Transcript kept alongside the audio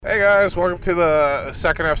Hey guys, welcome to the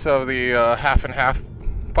second episode of the Half and Half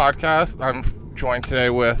podcast. I'm joined today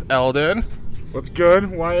with Eldon. What's good?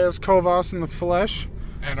 YS Kovas in the flesh.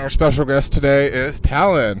 And our special guest today is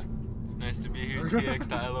Talon. It's nice to be here,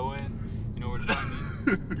 TX.LON. You know where to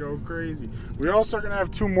find me. Go crazy. We also are going to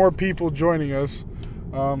have two more people joining us.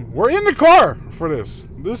 We're in the car for this.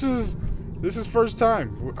 This is first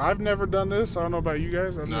time. I've never done this. I don't know about you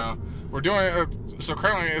guys. No. We're doing it, so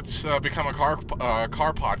currently it's become a car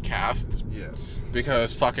podcast. Yes.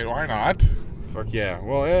 Because fuck it, why not? Fuck yeah.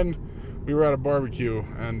 Well, and we were at a barbecue,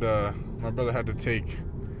 and my brother had to take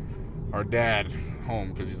our dad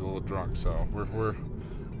home because he's a little drunk. So we're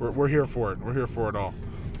here for it. We're here for it all.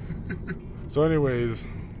 So, anyways,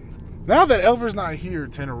 now that Elver's not here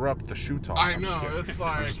to interrupt the shoe talk, I know it's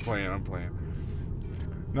like I'm just playing. I'm playing.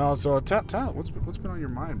 No, so Tal, what's been on your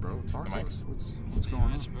mind, bro? Talk to us. What's going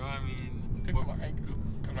on? Bro, I mean, Take what the mic.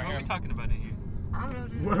 are we talking about in here?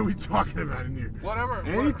 What are we talking about in here? Whatever.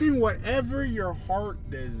 Whatever your heart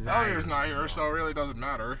desires. Elder's not here, so it really doesn't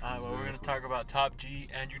matter. Well, we're gonna talk about Top G,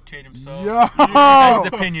 Andrew Tate himself. Yo! His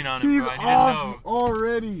opinion on it, He's bro. I need off to know.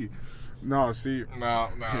 already. No, see. No.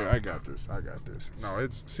 Here, I got this. No,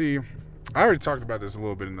 see, I already talked about this a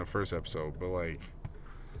little bit in the first episode, but like,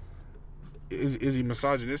 is he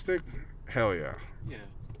misogynistic? Hell yeah. Yeah.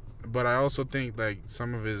 But I also think like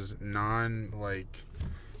some of his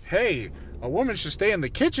hey, a woman should stay in the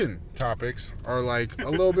kitchen topics are like a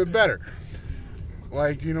little bit better.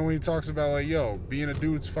 Like, you know, when he talks about like, yo, being a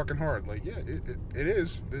dude's fucking hard. Like, yeah, it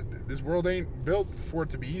is. This world ain't built for it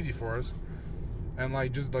to be easy for us. And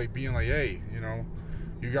like, just like being like, hey, you know,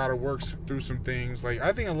 you gotta work through some things. Like,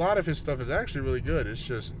 I think a lot of his stuff is actually really good. It's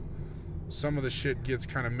just some of the shit gets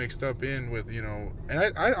kind of mixed up in with, you know, and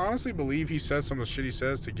I honestly believe he says some of the shit he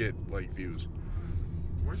says to get like views.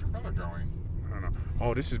 Where's your brother going? I don't know.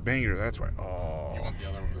 Oh, this is Banger. That's why. Oh, You want the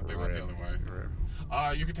other? They went the other way.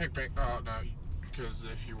 Right. You could take no, because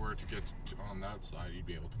if you were to get on that side, you'd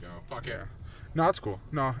be able to go. Fuck it. Yeah. No, that's cool.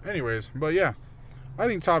 No, anyways, but yeah, I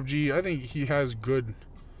think Top G. I think he has good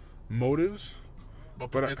motives,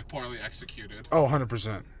 But it's poorly executed. Oh,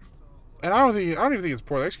 100%. And I don't even think it's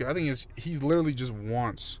poorly executed. I think he literally just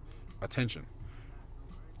wants attention.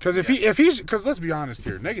 Because because let's be honest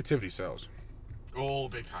here, negativity sells. Oh,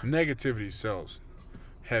 big time. Negativity sells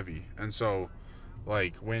heavy. And so,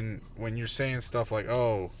 like, when you're saying stuff like,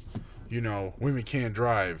 oh, you know, women can't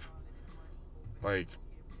drive, like,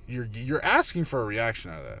 you're asking for a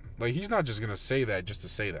reaction out of that. Like, he's not just going to say that just to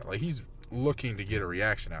say that. Like, he's looking to get a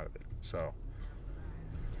reaction out of it. So,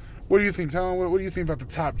 what do you think, Talon? What do you think about the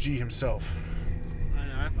Top G himself? I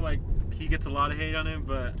know. I feel like he gets a lot of hate on him,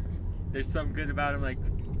 but there's something good about him. Like,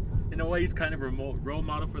 in a way, he's kind of a role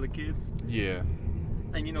model for the kids. Yeah.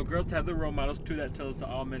 And, you know, girls have their role models, too, that tell us that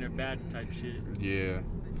all men are bad type shit. Yeah.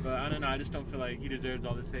 But I don't know. I just don't feel like he deserves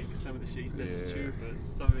all this hate because some of the shit he says is Yeah. true,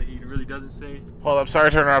 but some of it he really doesn't say. Hold up,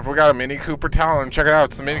 sorry to interrupt. We got a Mini Cooper Talon. Check it out.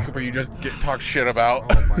 It's the Mini Cooper you just talk shit about.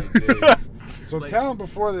 Oh, my days. So, Like- Talon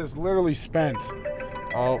before this literally spent...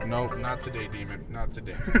 Oh, no, not today, Demon. Not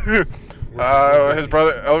today. His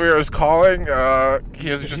brother Elvira is calling. He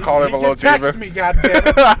has just called him a little demon. You can text me,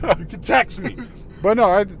 goddammit. You can text me. But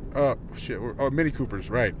no, Mini Coopers,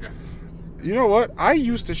 right. Yeah. You know what? I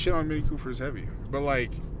used to shit on Mini Coopers heavy. But,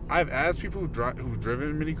 like, I've asked people who've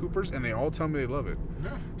driven Mini Coopers, and they all tell me they love it.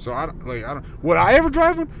 Yeah. So, I don't... Would I ever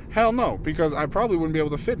drive one? Hell no, because I probably wouldn't be able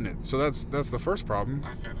to fit in it. So, that's the first problem.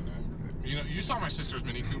 I fit in it. You know, you saw my sister's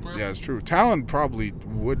Mini Cooper. Yeah, it's true. Talon probably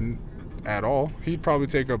wouldn't at all. He'd probably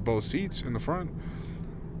take up both seats in the front.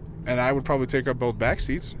 And I would probably take up both back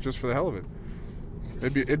seats just for the hell of it.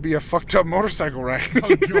 It'd be a fucked up motorcycle ride.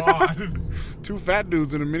 Oh, God. Two fat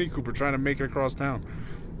dudes in a Mini Cooper trying to make it across town.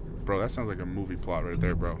 Bro, that sounds like a movie plot right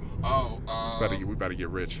there, bro. Oh, We about to get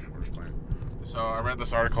rich. We're just playing. So I read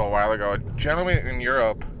this article a while ago. A gentleman in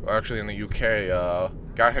Europe, actually in the UK,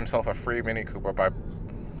 got himself a free Mini Cooper by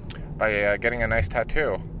getting a nice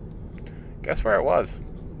tattoo. Guess where it was?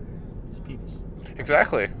 His penis.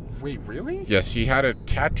 Exactly. Wait, really? Yes, he had it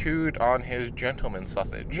tattooed on his gentleman's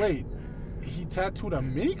sausage. Wait, he tattooed a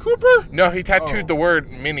Mini Cooper? No, he tattooed the word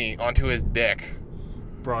mini onto his dick.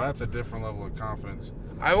 Bro, that's a different level of confidence.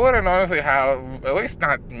 I wouldn't honestly have, at least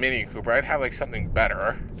not Mini Cooper. I'd have like something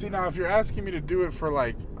better. See, now if you're asking me to do it for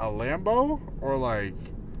like a Lambo or like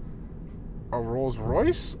a Rolls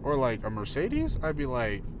Royce or like a Mercedes, I'd be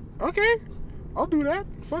like, okay, I'll do that.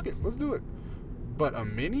 Fuck it, let's do it. But a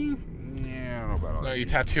Mini? Yeah, I don't know about all No, that. you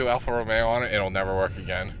tattoo Alfa Romeo on it, it'll never work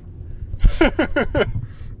again.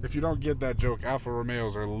 If you don't get that joke, Alfa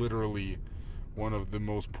Romeos are literally one of the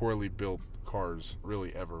most poorly built cars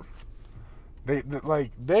really ever.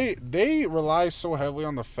 They rely so heavily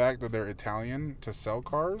on the fact that they're Italian to sell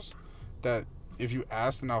cars that if you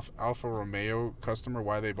asked an Alfa Romeo customer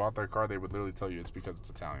why they bought their car, they would literally tell you it's because it's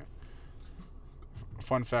Italian.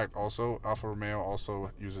 Fun fact also, Alfa Romeo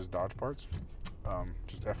also uses Dodge parts.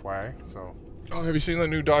 Just FYI. So. Oh, have you seen the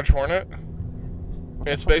new Dodge Hornet?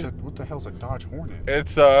 It's based. What the hell's a Dodge Hornet?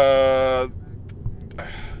 It's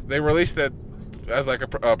they released it as like a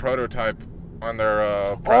prototype on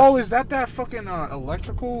their press. Oh, is that fucking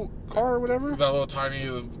electrical car or whatever? That little tiny,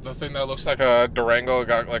 the thing that looks like a Durango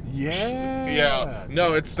got like. Yeah.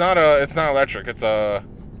 No, it's not electric. It's a.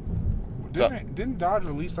 Didn't Dodge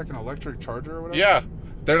release like an electric charger or whatever? Yeah,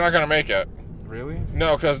 they're not gonna make it. Really?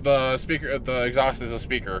 No, because the exhaust is a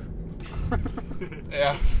speaker.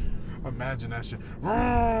 Yeah. Imagine that shit.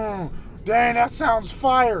 Dang, that sounds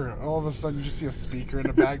fire! All of a sudden, you just see a speaker in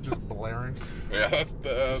the back just blaring. Yeah,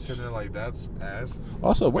 that's sitting there like, that's ass.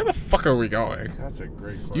 Also, where the fuck are we going? That's a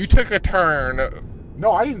great question. You took a turn.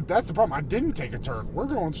 No, I didn't. That's the problem. I didn't take a turn. We're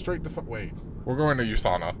going straight to wait. We're going to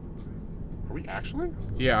USANA. Are we actually?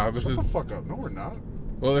 Yeah, this is. Shut the fuck up. No, we're not.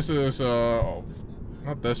 Well, this is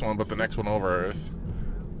not this one, but the next one over.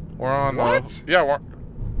 We're on. What? Yeah,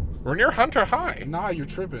 we're near Hunter High. Nah, you're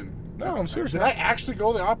tripping. No, I'm serious. Did I actually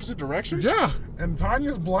go the opposite direction? Yeah. And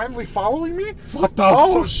Tanya's blindly following me? What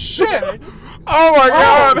the shit! Oh my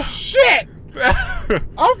god! Oh shit!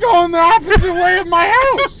 I'm going the opposite way of my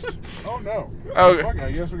house! Oh no. Okay. Fuck,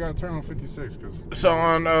 I guess we gotta turn on 56. So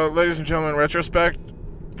on, ladies and gentlemen, retrospect,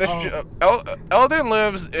 this Eldon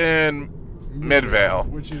lives in Midvale.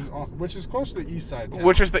 Which is close to the east side town.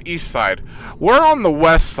 Which is the east side. We're on the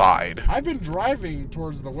west side. I've been driving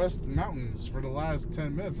towards the west mountains for the last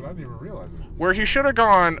 10 minutes and I didn't even realize it. Where he should have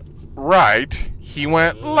gone right, he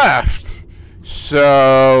went left.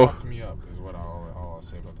 So... Fuck me up is what all I'll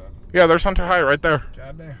say about that. Yeah, there's Hunter High right there.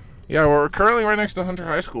 Goddamn. Yeah, we're currently right next to Hunter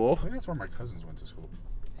High School. I think that's where my cousins went to school.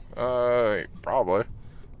 Probably.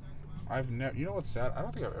 You know what's sad? I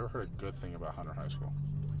don't think I've ever heard a good thing about Hunter High School.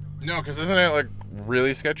 No, because isn't it, like,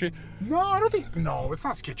 really sketchy? No, I don't think... No, it's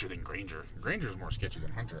not sketchier than Granger. Granger is more sketchy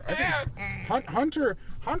than Hunter. I think Hunter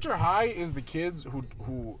High is the kids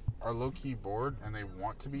who are low-key bored and they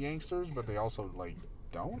want to be gangsters, but they also, like,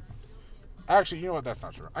 don't. Actually, you know what? That's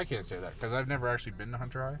not true. I can't say that because I've never actually been to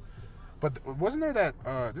Hunter High. But wasn't there that...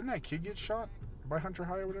 didn't that kid get shot by Hunter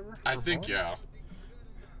High or whatever? I think, yeah.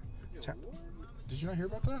 Did you not hear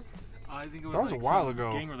about that? I think it was, that was like a while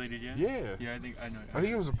ago. Gang related, yeah. Yeah. Yeah, I know. I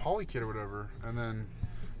think it was a poly kid or whatever, and then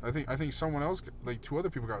I think someone else, like 2 other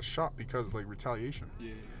people, got shot because of like retaliation.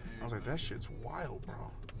 Yeah. I was like, that shit's wild,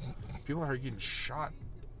 bro. People are getting shot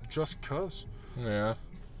just cause. Yeah.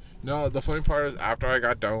 No, the funny part is after I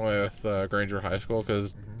got done with Granger High School,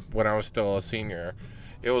 because when I was still a senior,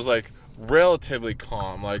 it was like relatively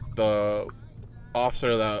calm. Like the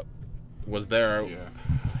officer that was there. Yeah.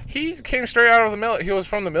 He came straight out of the military. He was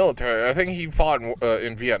from the military. I think he fought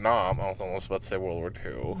in Vietnam. I was almost about to say World War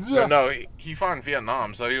II. Yeah. No, he fought in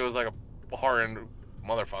Vietnam, so he was like a hardened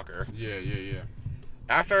motherfucker. Yeah.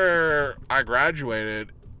 After I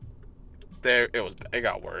graduated, it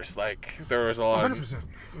got worse. Like, there was a lot 100%.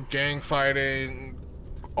 of gang fighting,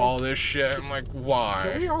 all this shit. I'm like, why?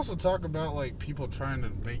 Can we also talk about, like, people trying to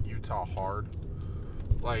make Utah hard?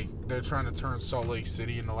 Like, they're trying to turn Salt Lake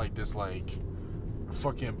City into, like, this, like...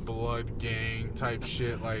 fucking blood gang type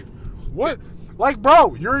shit. Like, what? Like,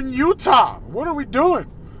 bro, you're in Utah. What are we doing?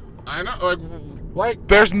 I know, like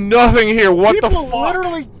there's nothing here. What the fuck? People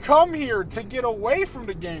literally come here to get away from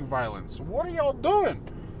the gang violence. What are y'all doing?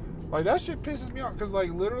 Like, that shit pisses me off because, like,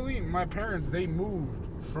 literally, my parents, they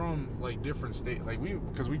moved from, like, different states. Like,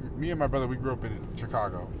 me and my brother, we grew up in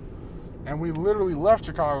Chicago, and we literally left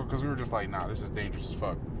Chicago because we were just like, nah, this is dangerous as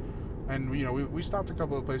fuck. And, you know, we stopped a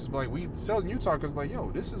couple of places, but, like, we settled in Utah because, like,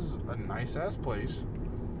 yo, this is a nice-ass place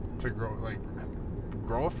to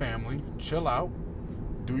grow a family, chill out,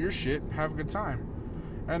 do your shit, have a good time.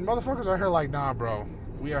 And motherfuckers are here like, nah, bro,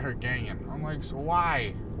 we out here ganging. I'm like, so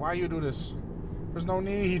why? Why you do this? There's no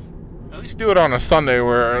need. At least do it on a Sunday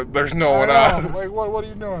where there's no one out. Like, what are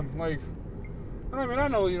you doing? Like, I mean, I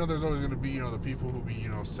know, you know, there's always going to be, you know, the people who be, you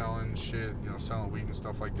know, selling shit, you know, selling weed and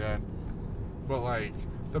stuff like that. But, like...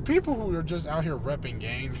 the people who are just out here repping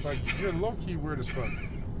gangs, like, you're low-key weird as fuck.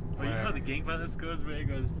 Well, you know how the gang violence goes, where it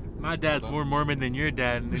goes, my dad's more Mormon than your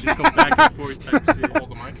dad, and they just go back and forth type shit. Hold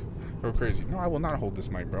the mic. Go crazy. No, I will not hold this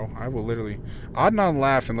mic, bro. I will literally... I'd not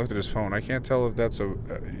laugh and looked at his phone. I can't tell if that's a...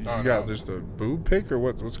 you got just a boob pic, or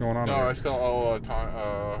what's going on No, here? I still owe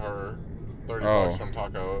her $30 from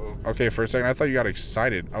Taco. Okay, for a second, I thought you got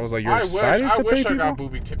excited. I was like, you're excited to pay people? I wish I got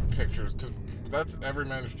booby pictures, because that's every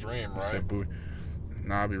man's dream, right?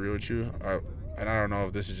 I'll be real with you. And I don't know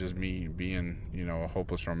if this is just me being, a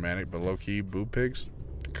hopeless romantic, but low-key, boob pics,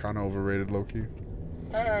 kind of overrated low-key.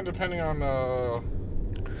 And depending on...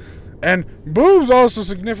 And boobs also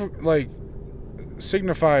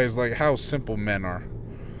signifies, how simple men are.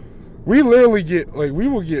 We literally we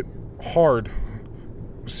will get hard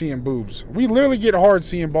seeing boobs. We literally get hard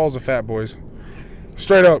seeing balls of fat boys.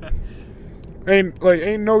 Straight up.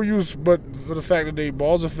 Ain't no use but for the fact that they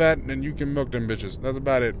balls of fat and you can milk them bitches. That's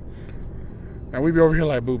about it. And we be over here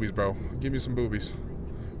like boobies, bro. Give me some boobies.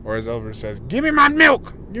 Or as Elvis says, give me my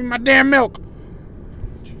milk. Give me my damn milk.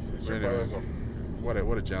 Jesus, Anyway,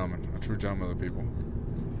 what a gentleman. A true gentleman of the people.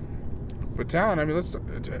 But Talon, I mean,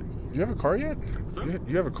 you have a car yet?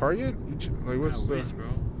 You have a car yet? What's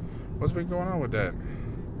been going on with that?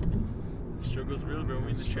 The struggle's real, bro.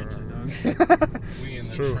 We in the trenches, dog. We in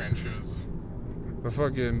the trenches. The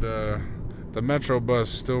fucking the metro bus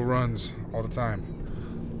still runs all the time.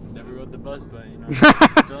 Never rode the bus, but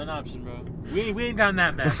still an option, bro. We ain't down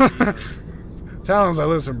that bad. Talon's like,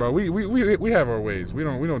 listen, bro. We have our ways. We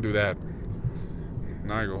don't do that.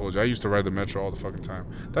 Nah, I ain't gonna hold you. I used to ride the metro all the fucking time.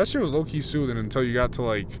 That shit was low key soothing until you got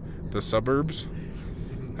to the suburbs,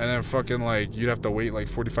 and then fucking you'd have to wait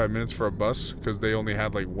 45 minutes for a bus because they only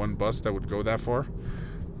had one bus that would go that far.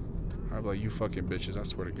 I'd be like, you fucking bitches! I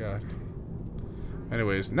swear to God.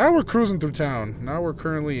 Anyways, now we're cruising through town. Now we're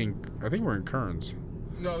currently I think we're in Kearns.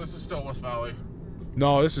 No, this is still West Valley.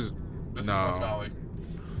 No, this is West Valley.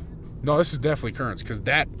 No, this is definitely Kearns because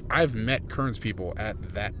I've met Kearns people at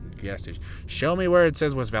that gas station. Show me where it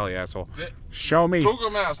says West Valley, asshole. Show me. Google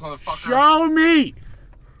Maps, motherfucker. Show me.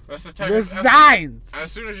 Let's just The signs.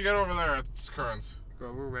 As soon as you get over there, it's Kearns.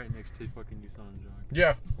 Bro, we're right next to fucking USANA, John.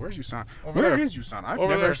 Yeah. Where's USANA? Over Where there. is USANA? I've Over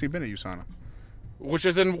never there. actually been at USANA. Which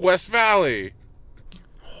is in West Valley.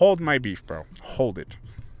 Hold my beef, bro. Hold it.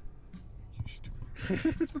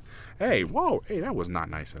 Hey, whoa. Hey, that was not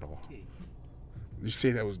nice at all. You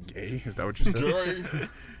say that was gay? Is that what you said?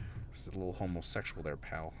 This is a little homosexual there,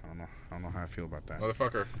 pal. I don't know how I feel about that.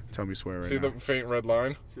 Motherfucker. Tell me swear right See now. the faint red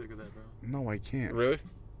line? See, look at that, bro. No, I can't. Really?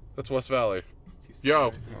 That's West Valley. It's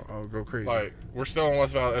Yo. I'll go crazy. We're still in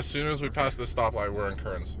West Valley. As soon as we pass this stoplight, we're in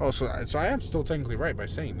Kearns. Oh, so I am still technically right by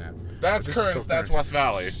saying that. That's This is Kearns. still That's Kearns. West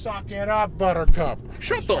Valley. Suck it up, Buttercup.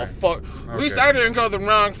 Shut the fuck. At least Okay. I didn't go the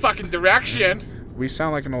wrong fucking direction. We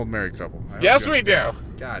sound like an old married couple. I hope Yes, you we do.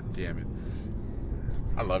 understand. God damn it.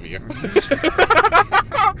 I love you.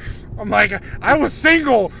 I'm like, I was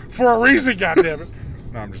single for a reason, goddammit.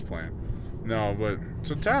 No, I'm just playing. No, but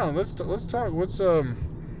so Talon, let's talk. What's I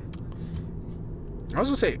was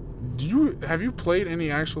gonna say, have you played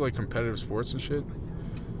any actual competitive sports and shit?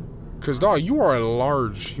 Cause dog, you are a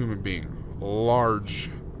large human being, large,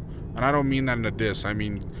 and I don't mean that in a diss. I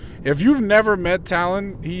mean, if you've never met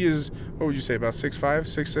Talon, he is, what would you say, about 6'5",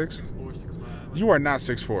 6'6"? 6'4", 6'5". You are not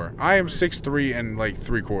 6'4". I am 6'3" and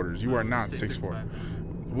 3/4. You are not 6'4".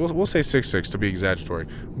 We'll say 6'6" to be exaggeratory,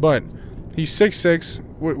 but he's 6'6".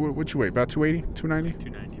 What you weigh? About 280, 290?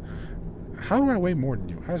 290, bro. How do I weigh more than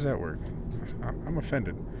you? How does that work? I'm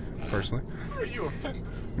offended, personally. How are you offended?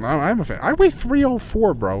 I'm offended. I weigh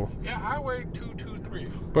 304, bro. Yeah, I weigh 223.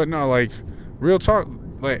 But no, real talk.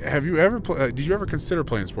 Have you ever did you ever consider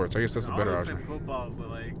playing sports? I guess that's a better I option. play football, but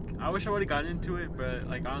I wish I would have got into it, but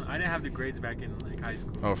I didn't have the grades back in high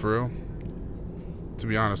school. Oh, for real? To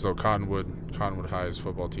be honest though, Cottonwood High's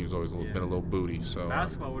football team's always been a little booty. So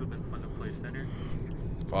basketball would have been fun to play center.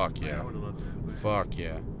 Fuck yeah. I would have loved that. But Fuck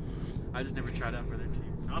yeah. I just never tried out for their team.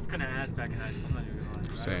 I was kind of ass back in high school. I'm not even gonna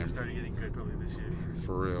lie. Same. I started getting good probably this year.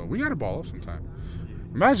 For real. We gotta ball up sometime.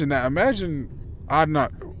 Imagine that. Imagine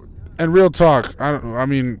and real talk, I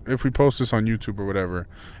mean, if we post this on YouTube or whatever,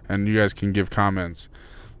 and you guys can give comments,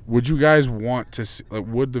 would you guys want to see, do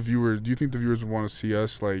you think the viewers would want to see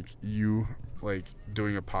us, doing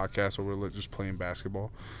a podcast where we're just playing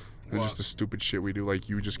basketball? And just the stupid shit we do,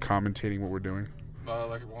 you just commentating what we're doing?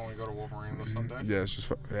 Like when we go to Wolverine this Sunday? Yeah, it's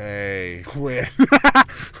just, hey, quit.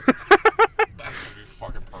 That's gonna be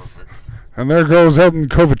fucking perfect. And there goes Elton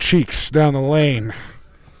Kovacic down the lane.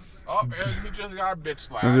 Oh, and he just got bitch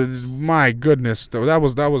slapped. My goodness, that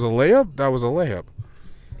was a layup. That was a layup.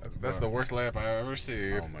 That's the worst layup I've ever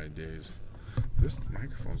seen. Oh my days. This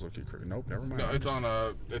microphone's looking crazy. Nope, never mind. No, it's on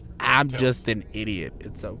a. I'm just an idiot.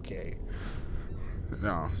 It's okay.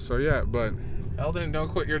 No, so yeah, but. Eldon, don't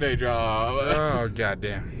quit your day job. Oh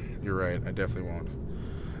goddamn, you're right. I definitely won't.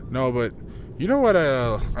 No, but you know what?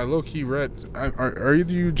 I low key read. Are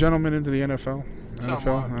you gentlemen into the NFL?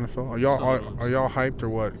 NFL. Are y'all hyped or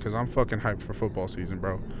what? Because I'm fucking hyped for football season,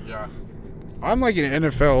 bro. Yeah. I'm an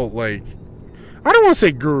NFL I don't want to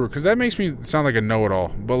say guru because that makes me sound like a know-it-all,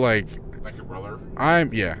 but Like your brother.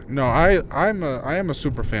 I am a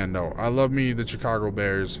super fan though. I love me the Chicago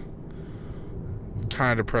Bears.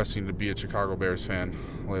 Kind of depressing to be a Chicago Bears fan.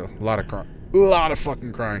 Like, a lot of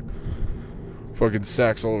fucking crying. Fucking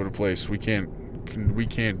sacks all over the place. We can't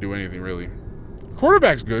do anything really.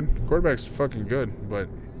 Quarterback's good. Quarterback's fucking good, but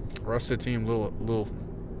rest of the team little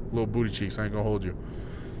booty cheeks. I ain't gonna hold you.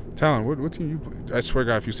 Talon, what team you play? I swear to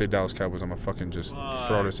God, if you say Dallas Cowboys, I'm gonna fucking just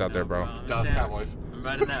throw this out there, bro. Dallas Cowboys. I'm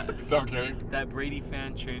riding that. No, I'm kidding. That Brady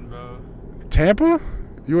fan train, bro. Tampa?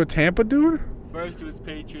 You a Tampa dude? First it was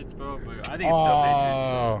Patriots, bro, but I think it's still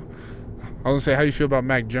Patriots. I was gonna say, how you feel about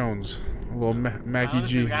Mac Jones? A little Mackie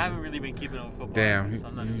Honestly, G. I haven't really been keeping up with football. Damn, So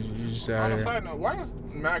I'm not you just On out a here. side note, why does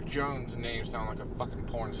Mac Jones' name sound like a fucking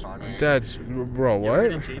porn star name? That's bro. You ever heard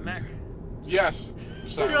What? of J-Mac? Yes.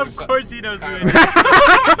 Of course he knows who it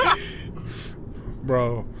is.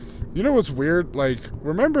 Bro, you know what's weird? Like,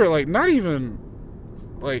 remember, like, not even,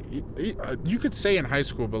 like, you could say in high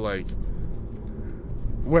school, but, like,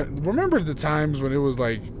 remember the times when it was,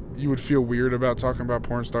 like, you would feel weird about talking about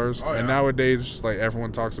porn stars? Oh, yeah. And nowadays, it's just, like,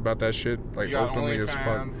 everyone talks about that shit, like, You got openly as fuck.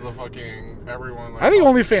 OnlyFans, the fucking everyone. Like, I think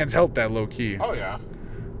OnlyFans helped that low-key. Oh, yeah.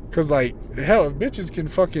 Because, like, hell, if bitches can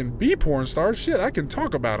fucking be porn stars, shit, I can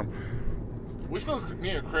talk about them. We still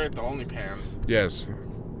need to create the OnlyPans. Yes.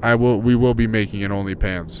 We will be making an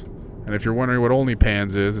OnlyPans. And if you're wondering what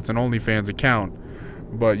OnlyPans is, it's an OnlyFans account.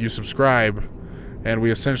 But you subscribe, and we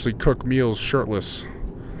essentially cook meals shirtless.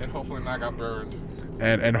 And hopefully not got burned.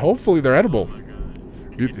 And hopefully they're edible. Oh my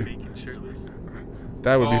god. You- Bacon shirtless.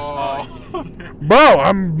 That would Oh. be... Bro,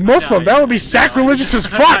 I'm Muslim. That would be sacrilegious as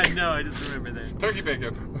fuck. I know, I just remember that. Turkey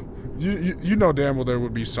bacon. You know damn well there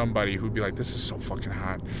would be somebody who'd be like, this is so fucking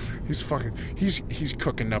hot. He's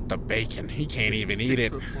cooking up the bacon. He can't even eat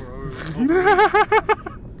it.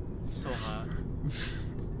 6'4" So hot.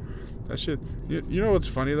 That shit. You know what's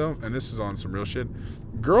funny though? And this is on some real shit.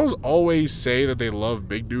 Girls always say that they love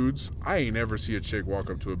big dudes. I ain't never see a chick walk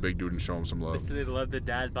up to a big dude and show him some love. They love the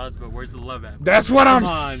dad boss, but where's the love at? That's what I'm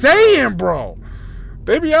Come on, saying, bro.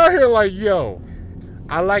 They be out here like, yo,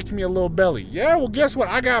 I like me a little belly. Yeah, well, guess what?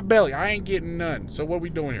 I got belly. I ain't getting none. So what we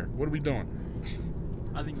doing here? What are we doing?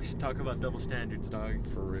 I think we should talk about double standards, dog.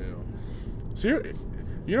 For real. See,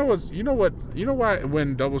 you know why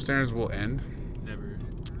when double standards will end? Never.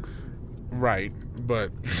 Right,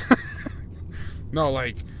 but no,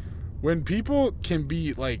 like when people can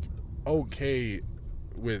be like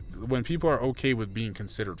when people are okay with being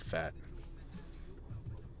considered fat.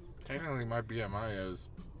 Technically, my BMI is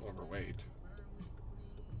overweight.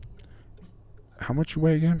 How much you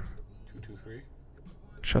weigh again? 223.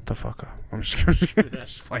 Shut the fuck up. I'm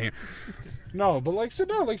just playing. No, but like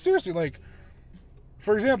seriously, like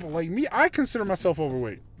for example, like me, I consider myself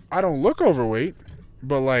overweight. I don't look overweight,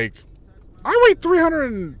 but like I weigh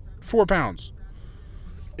 304 pounds.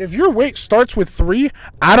 If your weight starts with 3,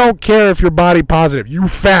 I don't care if you're body positive. You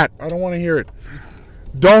fat. I don't want to hear it.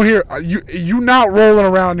 Don't hear you not rolling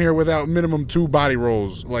around here without minimum 2 body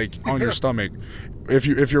rolls like on your stomach.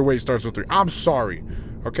 If your weight starts with 3, I'm sorry,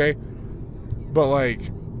 okay. But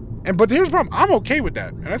but here's the problem. I'm okay with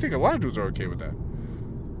that, and I think a lot of dudes are okay with that.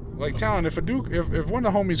 Like Talon, if one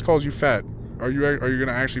of the homies calls you fat, are you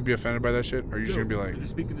gonna actually be offended by that shit? Or are you just gonna be like, You're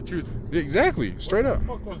speaking the truth. exactly, straight up?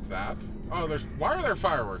 What the fuck was that? Oh, why are there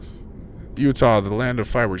fireworks? Utah, the land of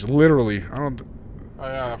fireworks. Literally, I don't. Oh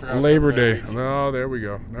yeah, I forgot. Labor Day. Oh, there we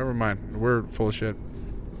go. Never mind. We're full of shit.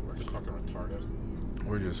 We're just fucking retarded.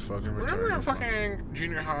 We're just fucking retarded. Remember in fucking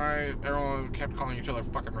junior high, everyone kept calling each other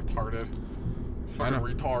fucking retarded. Fucking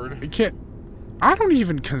retard. You can't. I don't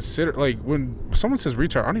even consider like when someone says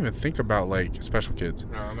retard. I don't even think about like special kids.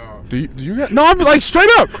 No. Do you get? No, I'm like straight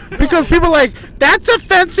up because people are like that's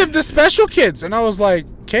offensive to special kids, and I was like,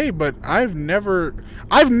 okay, but I've never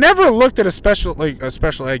looked at a special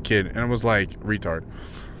ed kid and was like retard,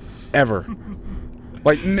 ever.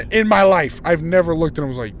 Like in my life, I've never looked at him and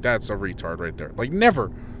was like that's a retard right there. Like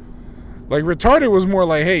never. Like retarded was more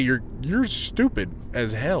like, hey, you're stupid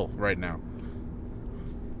as hell right now.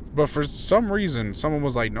 But for some reason, someone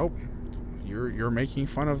was like, "Nope, you're making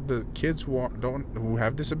fun of the kids who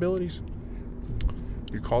have disabilities.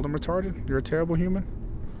 You called them retarded. You're a terrible human."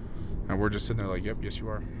 And we're just sitting there like, "Yep, yes you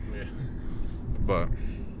are." Yeah. But,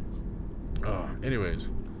 anyways,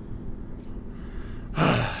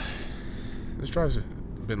 this drive's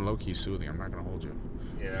been low key soothing. I'm not gonna hold you.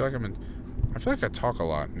 Yeah. I feel like I talk a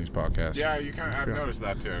lot in these podcasts. Yeah, you kind of. I've noticed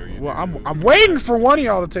that too. Well, I'm waiting for one of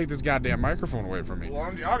y'all to take this goddamn microphone away from me. Well,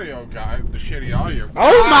 I'm the audio guy, the shitty audio guy.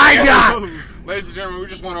 Oh my god! Ladies and gentlemen, we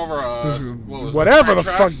just went over Whatever the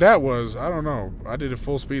tracks. fuck that was. I don't know. I did it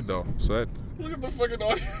full speed though, so that. Look at the fucking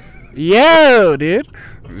audio. Yo, dude.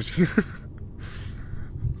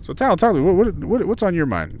 So, Talon, tell me, what's on your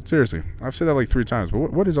mind? Seriously, I've said that like 3 times,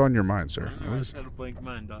 but what is on your mind, sir? I just had a blank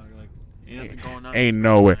mind, dog. Like, ain't nothing going on. Ain't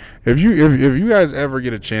no way. If you guys ever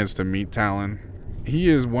get a chance to meet Talon, he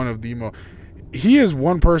is one of the most. He is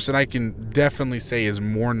one person I can definitely say is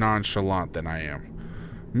more nonchalant than I am.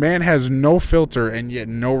 Man has no filter and yet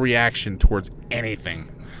no reaction towards anything.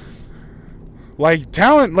 Like,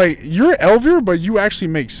 Talon, like, you're Elvir, but you actually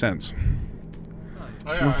make sense.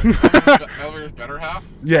 Oh yeah, Elvir's better half.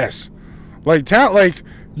 Yes, like like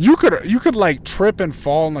you could like trip and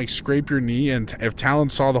fall and like scrape your knee, and if Talon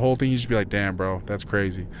saw the whole thing, he'd just be like, "Damn, bro, that's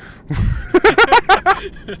crazy."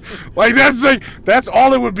 Like that's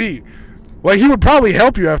all it would be. Like, he would probably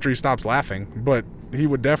help you after he stops laughing, but he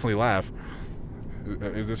would definitely laugh.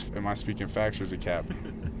 Am I speaking facts or is it cap?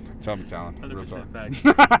 Tell me, Talon. 100% facts.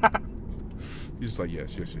 He's just like,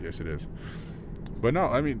 yes, it is. But no,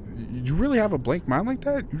 I mean, you really have a blank mind like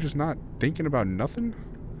that? You're just not thinking about nothing?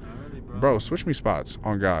 Not really, bro. Bro, switch me spots.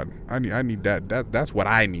 On God, I need that. That's what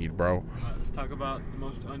I need, bro. Let's talk about the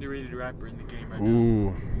most underrated rapper in the game right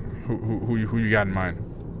Ooh, who you got in mind?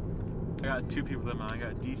 now. I got 2 people in mind. I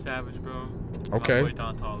got D Savage, bro. Okay. My boy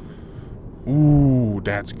Don Toliver. Ooh,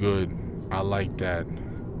 that's good. I like that.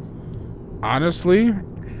 Honestly,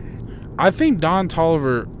 I think Don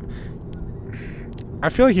Toliver, I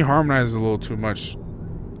feel like he harmonizes a little too much.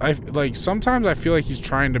 Sometimes I feel like he's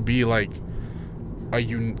trying to be like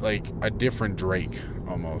a different Drake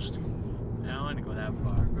almost. I don't want to go that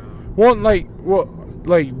far, bro.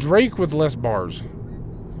 Like Drake with less bars.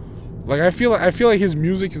 Like, I feel like his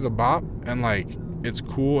music is a bop and like it's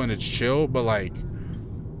cool and it's chill, but like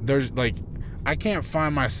there's like, I can't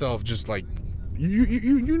find myself just like,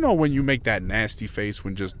 you know when you make that nasty face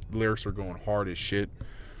when just lyrics are going hard as shit.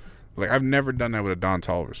 Like, I've never done that with a Don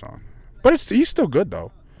Toliver song, but he's still good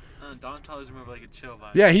though. Don Toliver's more of like a chill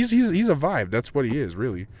vibe. Yeah, he's a vibe. That's what he is,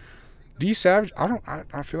 really. D Savage,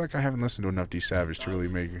 I feel like I haven't listened to enough D Savage to really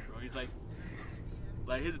make it. Bro, he's like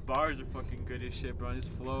his bars are fucking good as shit, bro. His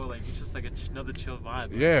flow, like, he's just like another chill vibe.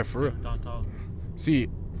 Yeah, for real. Don Toliver. See,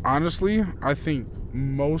 honestly, I think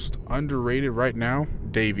most underrated right now,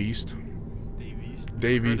 Dave East.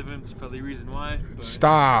 Dave East. Heard of him. There's probably a reason why. But.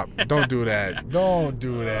 Stop! Don't do that. Don't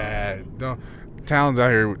do that. Don't. Talon's out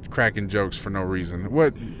here cracking jokes for no reason.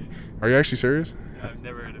 What? Are you actually serious? I've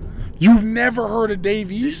never heard of him. You've never heard of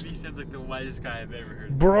Dave East? Dave East sounds like the whitest guy I've ever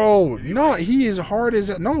heard. Bro, no, he is hard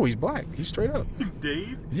as... No, he's black. He's straight up.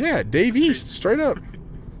 Dave? Yeah, Dave East, straight up.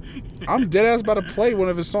 I'm dead ass about to play one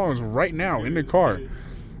of his songs right now in the car.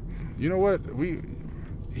 You know what?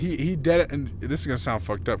 He dead, and this is gonna sound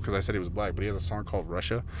fucked up because I said he was black, but he has a song called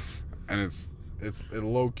Russia, and it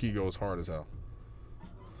low key goes hard as hell.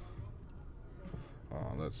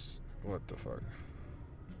 Oh, that's what the fuck.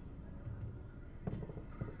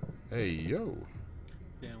 Hey yo.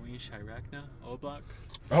 Damn, we in Chirac now. O Block.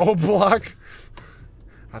 O Block.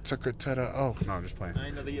 I took her to the. Oh no, I'm just playing. I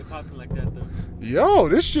didn't know they get popping like that though. Yo,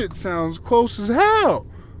 this shit sounds close as hell.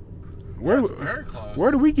 Very close.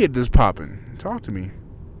 Where do we get this popping? Talk to me.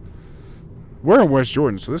 We're in West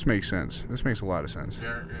Jordan, so this makes sense. This makes a lot of sense.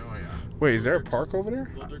 Yeah. Wait, is there a park over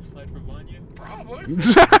there? Lil Durk slide for Vanya? Probably.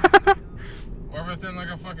 Or if it's in like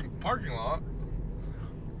a fucking parking lot.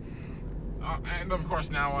 And of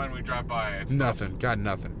course, now when we drive by, it's nothing. Got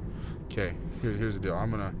nothing. Okay, here's the deal.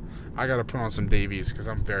 I gotta put on some Davies because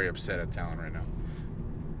I'm very upset at Talon right now.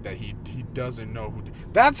 That he doesn't know who.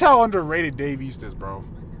 That's how underrated Dave East is, bro.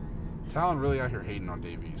 Talon really out here hating on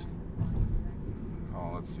Dave East.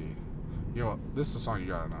 Oh, let's see. You know what? This is a song you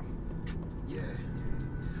gotta know. Yeah.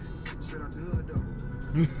 Straight out the hood though.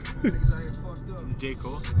 Is it J.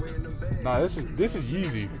 Cole? Nah, this is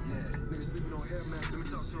Yeezy.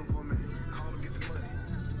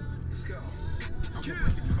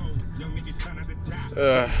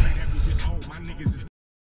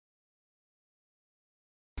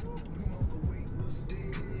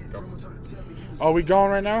 Oh, we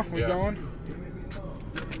going right now? We going?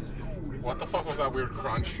 What the fuck was that weird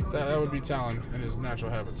crunch? That would be Talon in his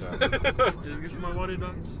natural habitat. Just get some more water,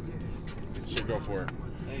 dogs. Should go for it.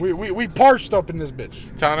 We parched up in this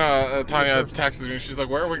bitch. Tanya texted me. She's like,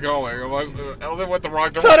 "Where are we going?" I'm like, "Elden went the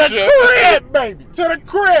wrong To direction." the crib, baby. To the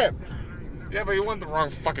crib. Yeah, but you went the wrong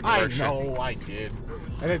fucking I direction. know, I did.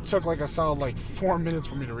 And it took like a solid 4 minutes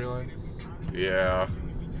for me to realize. Yeah.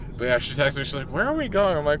 But yeah, she texted me. She's like, "Where are we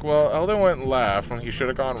going?" I'm like, "Well, Eldon went left when he should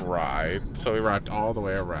have gone right, so we wrapped all the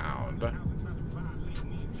way around."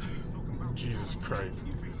 Jesus Christ.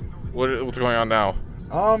 What's going on now?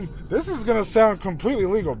 This is gonna sound completely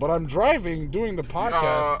illegal, but I'm driving, doing the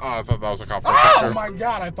podcast. I thought that was a cop. Oh my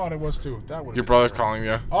God, I thought it was too. That would. Your brother's calling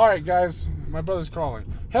you. All right, guys, my brother's calling.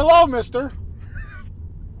 Hello, mister.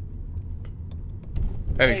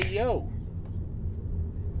 Any- Hey, yo.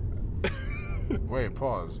 Wait,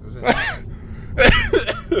 pause. Is it?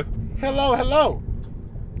 Hello.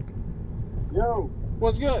 Yo,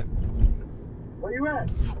 What's good? where you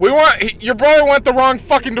at? Your brother went the wrong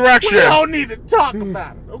fucking direction. We don't need to talk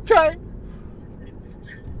about it, okay?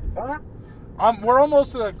 Huh? We're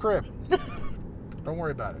almost to the crib. Don't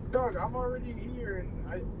worry about it. Dog, I'm already here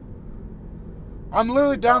and I'm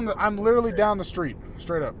literally down the street,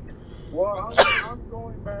 straight up. I'm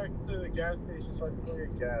going back to the gas station so I can go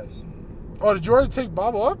get gas. Oh, did you already take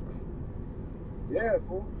Bobble up? Yeah,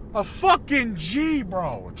 fool. A fucking G,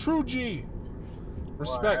 bro. A true G.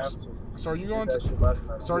 Respect. Well, I have to. So are you Did going that to? shit last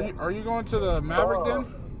night. So are you going to the Maverick then?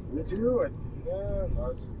 With you? No,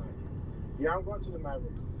 this is not. Yeah, I'm going to the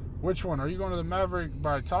Maverick. Which one? Are you going to the Maverick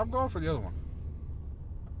by Topgolf or the other one?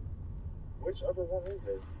 Which other one is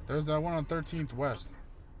there? There's that one on 13th West.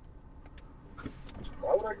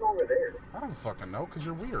 Why would I go over there? I don't fucking know, because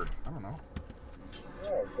you're weird. I don't know. Yeah,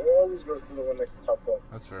 they always go to the one next to Top Golf.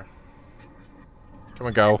 That's fair. Can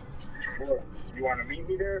we go? Well, you want to meet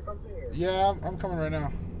me there or something? Or? Yeah, I'm coming right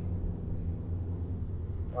now.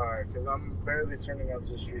 Alright, because I'm barely turning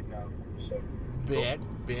onto the street now. So. Bet.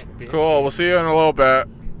 Cool. We'll see you in a little bit.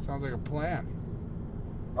 Sounds like a plan.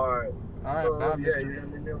 Alright. All right, So, bye, yeah, mister. you're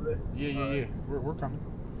going to meet me over there? Yeah. We're coming.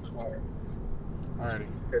 Alright. Alrighty.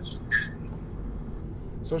 Catch you.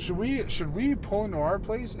 So should we pull into our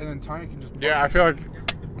place and then Tanya can just Yeah, I feel like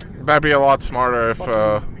that'd be a lot smarter if.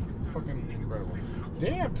 fucking incredible.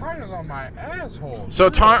 Damn, Tanya's on my asshole. So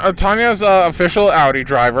Tanya's official Audi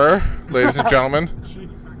driver, ladies and gentlemen,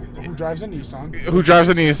 Who drives a Nissan? who drives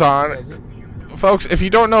a Nissan. Does it? Folks, if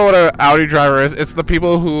you don't know what an Audi driver is, it's the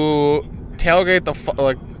people who tailgate the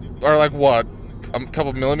what, a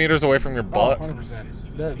couple millimeters away from your butt. 100%.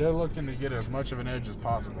 They're looking to get as much of an edge as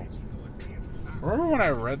possible. Remember when I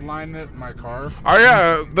redlined my car? Oh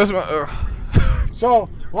yeah, this. So,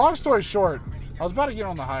 long story short, I was about to get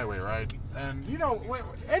on the highway, right? And, you know,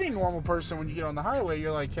 any normal person, when you get on the highway,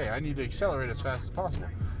 you're like, hey, I need to accelerate as fast as possible.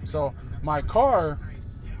 So, my car,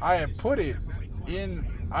 I had put it in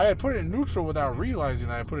neutral without realizing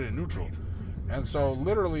that I put it in neutral. And so,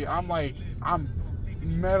 literally, I'm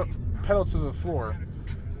pedal to the floor.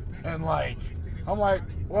 And, I'm like,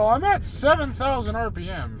 well, I'm at 7,000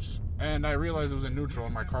 RPMs. And I realized it was in neutral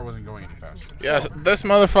and my car wasn't going any faster. Yes, this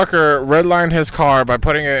motherfucker redlined his car by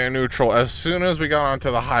putting it in neutral as soon as we got onto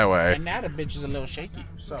the highway. And now the bitch is a little shaky.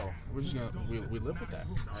 So we're just gonna we live with that.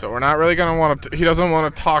 So we're not really gonna want to. He doesn't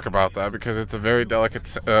want to talk about that because it's a very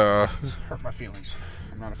delicate. Hurt my feelings.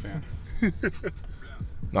 I'm not a fan.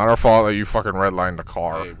 Not our fault that you fucking redlined the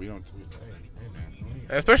car. Hey, we don't. Hey man.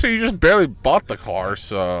 Especially you just barely bought the car,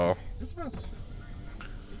 so. It's nuts.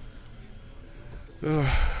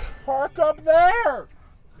 Park up there.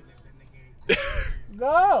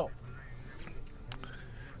 Go.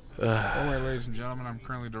 Don't worry, ladies and gentlemen. I'm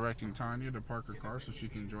currently directing Tanya to park her car so she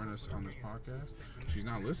can join us on this podcast. She's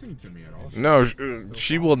not listening to me at all. No,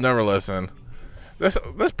 she will never listen. This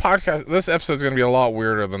podcast, this episode is gonna be a lot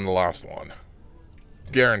weirder than the last one,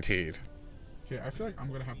 guaranteed. Okay, I feel like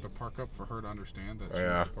I'm gonna have to park up for her to understand that she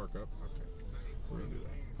Yeah. needs to park up. Okay, we're gonna do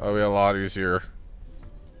that. That'll be a lot easier.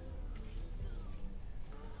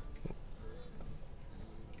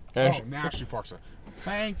 And Oh, now she parks up.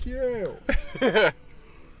 Thank you.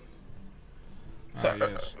 So-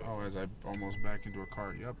 Yes. Oh, as I almost back into a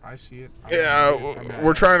car. Yep, I see it.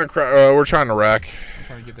 we're trying to wreck, I'm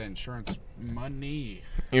trying to get that insurance money.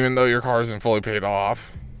 even though your car isn't fully paid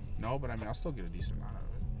off. No, but I mean, I'll still get a decent amount out of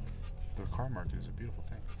it. The car market is a beautiful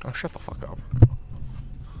thing. Oh, shut the fuck up.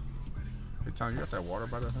 Hey, Tom, you got that water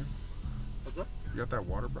by that thing? What's up? You got that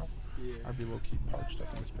water, bro? Yeah. I'd be low-key parched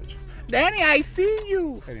up in this bitch. Danny, I see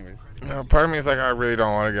you! Anyways. Part of me is like, I really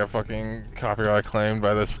don't want to get fucking copyright claimed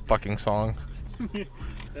by this fucking song.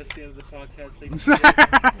 That's the end of the podcast. Thank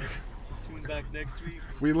you. Tune back next week.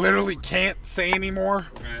 We literally can't say anymore.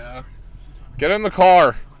 Yeah. Get in the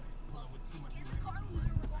car.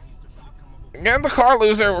 Get in the car,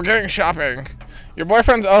 loser. We're getting shopping. Your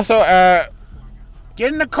boyfriend's also at...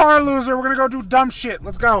 Get in the car, loser. We're gonna go do dumb shit.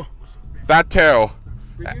 Let's go. That too.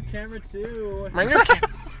 Bring your camera too.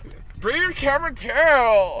 Bring your camera too.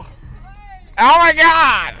 Oh my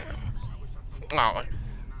god.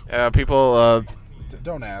 Oh. People,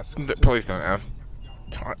 Don't ask. please don't ask.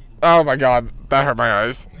 Oh my god. That hurt my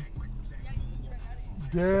eyes.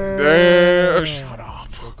 Damn. Shut up.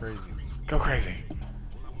 Go crazy. Go crazy.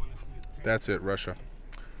 That's it, Russia.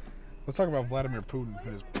 Let's talk about Vladimir Putin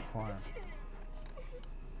and his prime.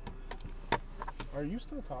 Are you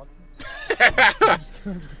still talking? I'm just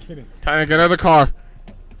kidding. Time to get out of the car.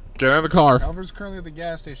 Get in the car. Alvar's currently at the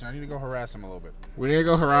gas station. I need to go harass him a little bit. We need to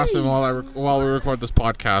go harass him while we record this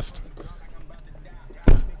podcast.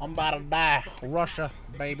 I'm about to die. Russia,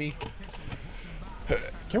 baby.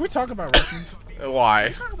 Can we talk about Russians?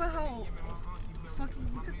 Why? Talk about how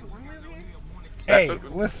fucking we took the one way over here. Hey,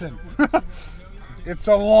 listen. It's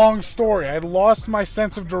a long story. I lost my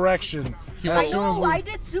sense of direction. I know, I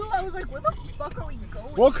did too. I was like, where the fuck are we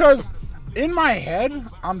going? Well, because in my head,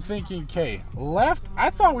 I'm thinking, okay, left. I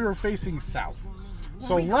thought we were facing south.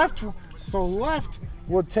 So left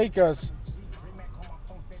would take us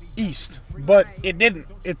east, but it didn't.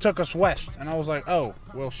 It took us west, and I was like, oh,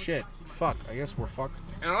 well, shit, fuck. I guess we're fucked.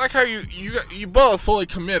 And I like how you both fully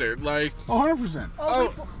committed. Like, 100%.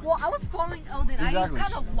 Well, I was following Eldon. Exactly. I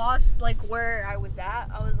kind of lost like where I was at.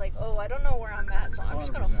 I was like, oh, I don't know where I'm at, so I'm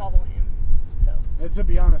just gonna follow him. So. And to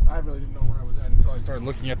be honest, I really didn't know where I was at until I started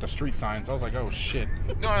looking at the street signs. I was like, oh shit.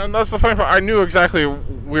 no, and that's the funny part. I knew exactly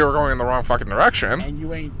we were going in the wrong fucking direction. And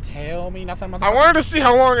you ain't tell me nothing, motherfucker. I wanted to see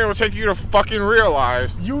how long it would take you to fucking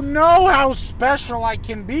realize. You know how special I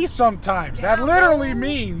can be sometimes. Yeah, that literally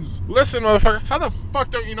means. Listen, motherfucker, how the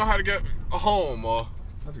fuck don't you know how to get home?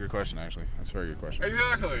 That's a good question, actually. That's a very good question.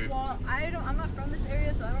 Exactly. Well, I'm not from this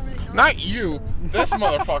area, so I don't really know. Not you, this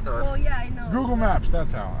motherfucker. Well, yeah, I know. Google Maps,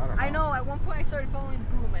 that's how. I don't know. I know. At one point, I started following the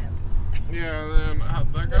Google Maps. Yeah, then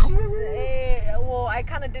how'd that go? Well, I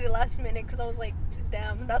kind of did it last minute because I was like,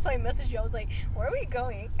 damn. That's why I messaged you. I was like, where are we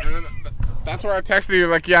going? And then that's where I texted you,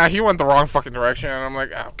 like, yeah, he went the wrong fucking direction. And I'm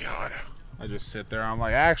like, oh, God. I just sit there. I'm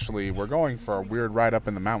like, actually, we're going for a weird ride up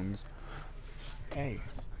in the mountains. Hey,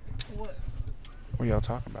 What? what are y'all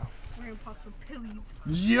talking about? We're gonna pop some pillies.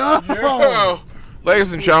 Yo!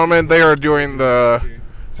 Ladies and gentlemen, they are doing the...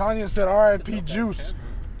 Tanya said R.I.P. Juice.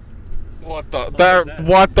 What the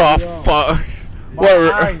fuck?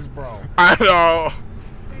 My eyes, bro. I know.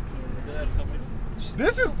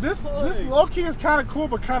 This low key is kind of cool,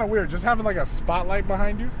 but kind of weird. Just having like a spotlight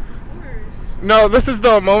behind you. No, this is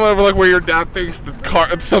the moment of like where your dad thinks the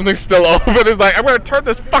car something's still open. It's like, I'm gonna turn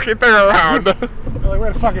this fucking thing around. You're like,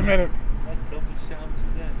 wait a fucking minute. That's dope as shit. How much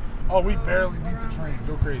was that? Oh, we barely beat the train.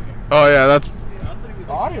 So crazy. Oh yeah, that's.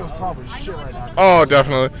 The audio's probably shit right now. Oh,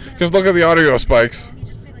 definitely. Because look at the audio spikes.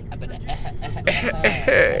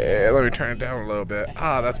 Let me turn it down a little bit.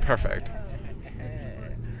 Ah, that's perfect.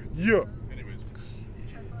 Yeah.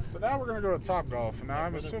 So now we're gonna go to Topgolf. Now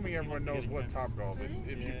I'm assuming everyone knows what Topgolf is.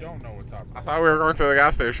 If you don't know what I Topgolf is, thought we were going to the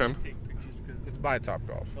gas station Take pictures because it's by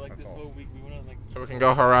Topgolf. for like That's this all. whole week we went on like. so we can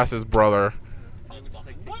go harass his brother. Just like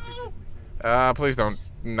take pictures. Please don't.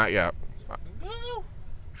 Not yet.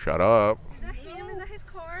 Shut up. Is that him? Is that his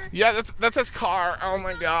car? Yeah, that's his car. Oh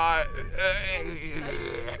my god.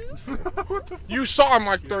 You saw him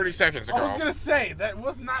like 30 seconds ago. I was gonna say that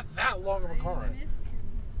was not that long of a car ride.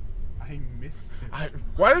 I missed him.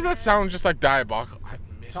 Why does that sound just like diabolical? I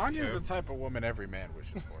missed Tanya's the him. type of woman every man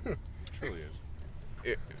wishes for. Truly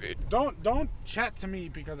is. It, Don't chat to me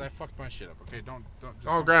because I fucked my shit up. Okay, don't. Just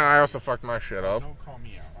oh, don't- granted, I also fucked my shit up. Don't call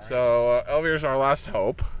me out. All right? So, Elvier's our last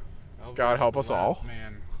hope. Elvis God is help the us last all.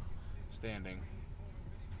 Man standing.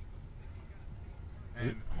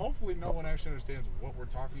 And hopefully no one actually understands what we're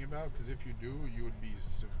talking about, because if you do, you would be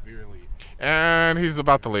severely. And he's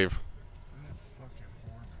about to leave.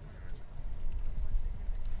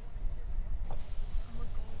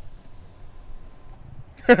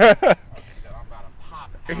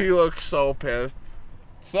 He looks so pissed.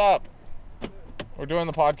 What's up? We're doing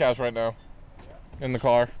the podcast right now. In the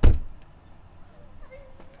car.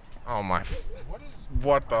 Oh my.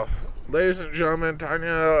 What the? Ladies and gentlemen,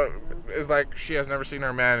 Tanya is like, she has never seen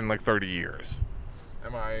her man in like 30 years.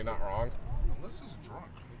 Am I not wrong? Melissa's drunk.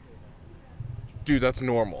 Dude, that's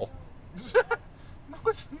normal. No,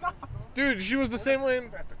 it's not. Dude, she was the same way. I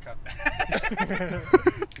have to cut that.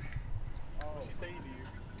 She's saying to you.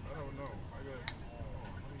 I don't know.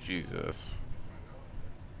 Jesus.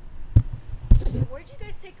 Where'd you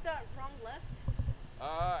guys take that wrong left?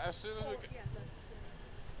 As soon as we Yeah,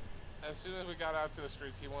 left. as soon as we got out to the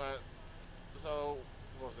streets, he went. So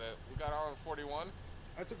what was it? We got on 41.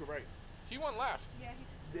 I took a right. He went left. Yeah, he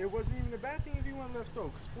took. It wasn't even a bad thing if you went left though,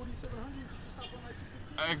 because 4700 you just stopped on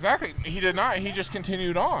I-215. Exactly. He did not. He just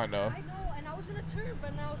continued on. I know, and I was gonna turn,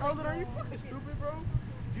 but now I was like, Alden, are you no, fucking stupid, bro?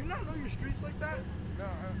 Do you not know your streets like that? No,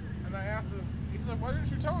 and I asked him. He's like, "Why didn't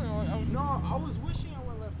you tell me?" I was. No, I was wishing I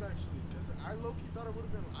went left actually, because I low-key thought it would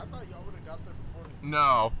have been. I thought y'all would have got there before me.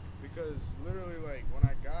 No. Because literally, like when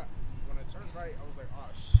I turned right, I was like, oh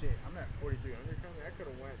shit, I'm at 4300 currently. I could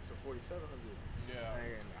have went to 4700. Yeah.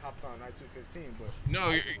 And hopped on I-215, but No,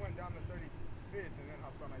 I you- just went down to 35th and then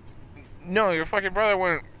hopped on I-215. No, your fucking brother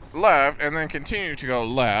went left and then continued to go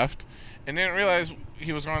left, and didn't realize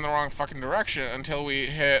he was going the wrong fucking direction until we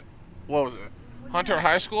hit, what was it, Hunter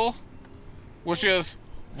High School, which is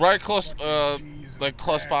right close, like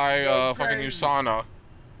close by fucking USANA.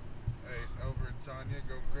 Hey, over in Tanya,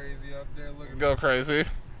 go crazy out there looking. Go crazy.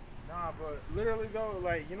 Nah, but literally though,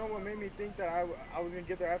 like, you know what made me think that I was gonna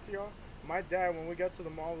get there after y'all? My dad, when we got to the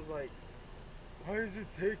mall, was like, "Why is it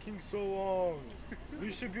taking so long?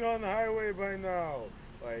 We should be on the highway by now."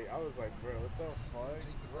 Like, I was like, bro, what the fuck?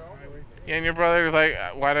 Bro? Yeah, and your brother was like,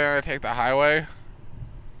 why didn't I take the highway?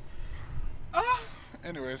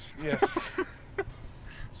 Anyways, yes.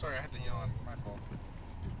 Sorry, I had to yawn. My fault.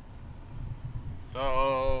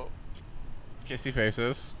 So, kissy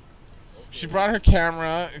faces. She brought her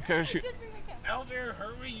camera because she. Elder,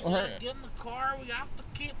 hurry! You gotta get in the car. We have to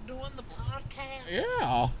keep doing the podcast.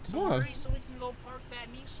 Yeah, come on. Hurry so we can go park that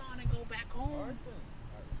Nissan and go back home.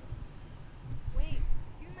 Wait,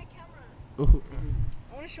 give me my camera.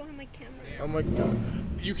 I want to show him my camera. Oh my god.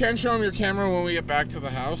 You can show him your camera when we get back to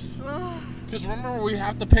the house. Because remember, we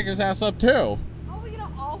have to pick his ass up too. How are we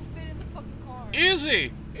gonna all fit in the fucking car?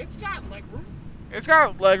 Easy. It's got leg room. It's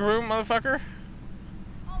got leg room, motherfucker.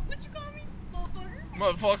 Oh, what you call me?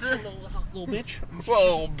 Motherfucker? Motherfucker. Little bitch.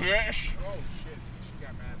 Little bitch. Oh shit, she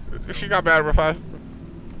got mad. She got mad real fast.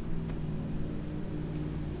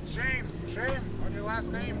 Shame on your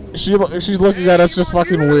last name. She's looking at us just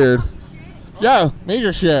fucking weird. Shit. Yeah,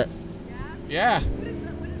 major shit. Yeah? Yeah.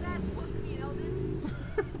 What is that supposed to mean, Eldon?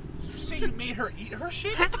 Did you say you made her eat her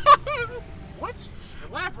shit? What?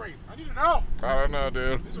 Elaborate. I need to know. I don't know,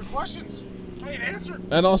 dude. These are questions. I need an answer.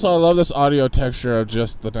 And also, I love this audio texture of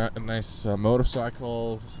just the nice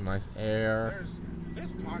motorcycle, some nice air.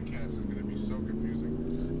 This podcast is going to be so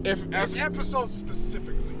confusing. If This episode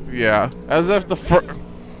specifically. yeah, as if the first.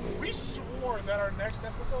 We swore that our next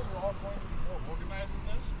episodes were all going to be more organized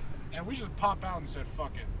than this, and we just pop out and said,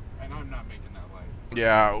 fuck it. And I'm not making that light.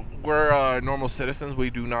 Yeah, we're normal citizens.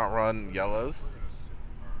 We do not run yellows. We're going to sit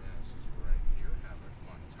our asses right here, have a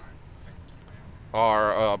fun time. Thank you,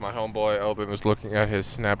 Our ma'am. my homeboy Eldon is looking at his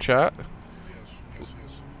Snapchat.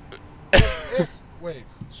 Yes. Wait,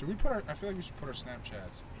 should we put our, I feel like we should put our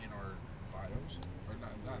Snapchats in our bios. Or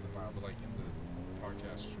not in the bio, but like in the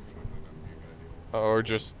podcast description. I think that would be a good idea. Or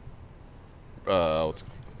just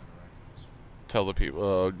tell the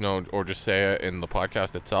people no, or just say it in the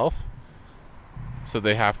podcast itself. So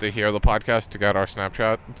they have to hear the podcast to get our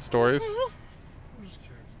Snapchat stories. I'm just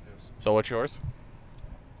kidding. Yes. So what's yours?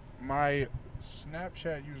 My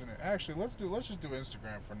Snapchat username. Actually, let's just do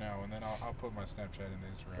Instagram for now, and then I'll put my Snapchat in the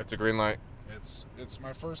Instagram. It's a green light. It's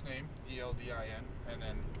my first name, ELDIN, and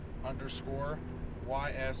then underscore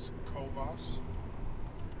YS Kovas.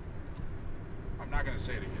 I'm not gonna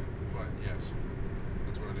say it again, but yes,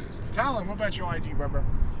 that's what it is. Talon, what about your IG, brother?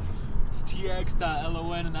 It's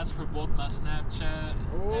tx.lon, and that's for both my Snapchat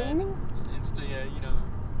and Insta. Yeah, you know.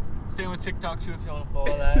 Same with TikTok too if you want to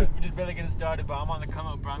follow that. We're just barely getting started, but I'm on the come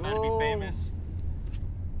up, bro. I'm going to be famous.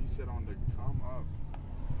 You said on the come up.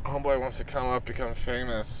 Homeboy wants to come up, become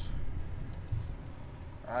famous.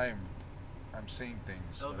 I'm seeing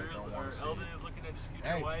things that I don't want to see. Eldon is looking at his future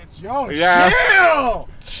Hey, wife. yo, Yeah.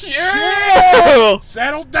 chill!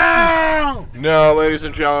 Settle down! No, ladies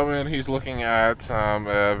and gentlemen, he's looking at some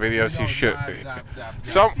videos he should.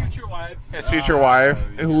 Some Future wife. his future wife,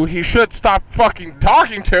 who he should stop fucking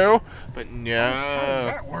talking to, but no. How does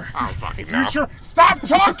that work? I don't fucking know. Future, stop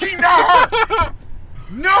talking to her!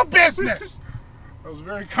 No business! That was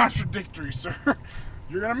very contradictory, sir.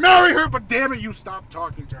 You're gonna marry her, but damn it, you stop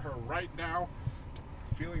talking to her right now.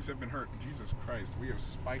 Feelings have been hurt. Jesus Christ, we have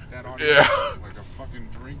spiked that on you like a fucking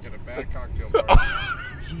drink at a bad cocktail bar.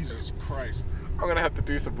 Jesus Christ. I'm gonna have to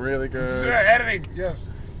do some really good Editing, yes.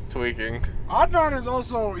 tweaking. Adnan is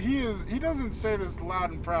also, he doesn't say this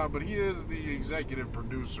loud and proud, but he is the executive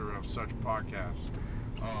producer of such podcasts.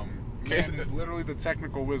 Man is literally the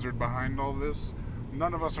technical wizard behind all this.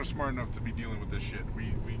 None of us are smart enough to be dealing with this shit.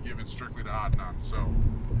 We give it strictly to Adnan, so.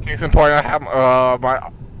 Case in point, I have my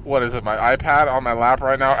iPad on my lap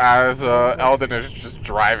right now as Eldon is just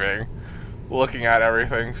driving, looking at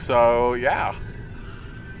everything. So yeah.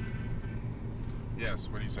 Yes,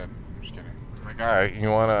 what he said. I'm just kidding. My guy, you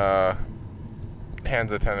want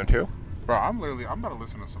hands at 10 and 2? Bro, I'm about to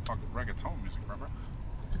listen to some fucking reggaeton music, bro.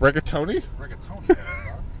 Rigatoni? Reggaeton music,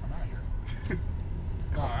 bro. I'm out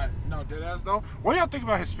here. No, deadass though. What do y'all think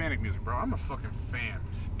about Hispanic music, bro? I'm a fucking fan.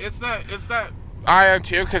 It's that. I am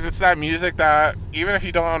too, because it's that music that even if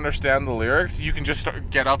you don't understand the lyrics, you can just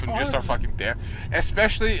get up and just start fucking dance.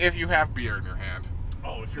 Especially if you have beer in your hand.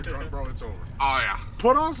 Oh, if you're drunk, bro, it's over. Oh yeah.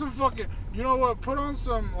 Put on some fucking, you know what? Put on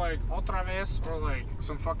some like otra vez or like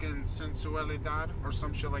some fucking sensualidad or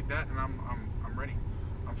some shit like that, and I'm ready.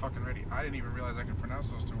 I'm fucking ready. I didn't even realize I could pronounce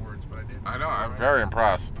those two words, but I did. I know. So, I'm right? very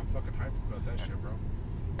impressed, I'm fucking hyped about that shit, bro.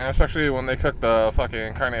 and especially when they cook the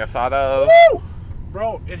fucking carne asada. Woo!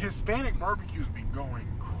 Bro, and Hispanic barbecues be going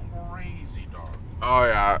crazy, dog. Oh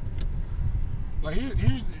yeah. Like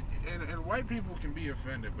here's and white people can be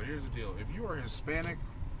offended, but here's the deal: if you are Hispanic,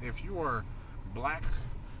 if you are black,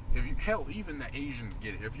 if you hell even the Asians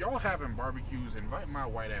get it. If y'all having barbecues, invite my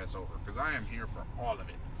white ass over, because I am here for all of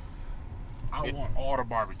it. I want all the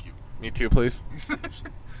barbecue. Me too, please.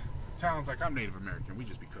 Talon's like, I'm Native American. We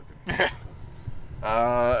just be cooking.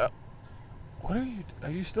 What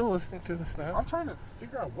are you still listening to this now? I'm trying to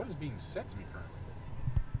figure out what is being said to me currently.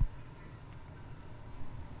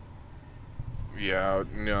 Yeah,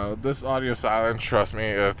 no, this audio silence, trust me,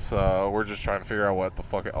 it's, we're just trying to figure out what the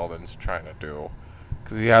fuck Eldon's trying to do.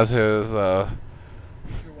 Because he has his,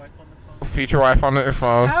 feature wife on the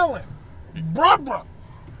phone. Talon! Bruh!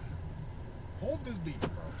 Hold this beat, bro.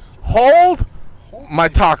 Hold my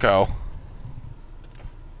taco.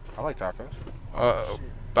 I like tacos.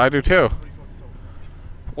 I do too.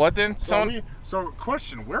 What then? Someone... So,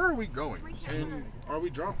 question, where are we going? And are we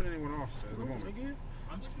dropping anyone off at the moment?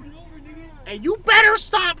 And you better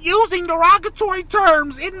stop using derogatory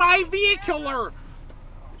terms in my vehicular.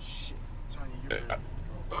 Shit.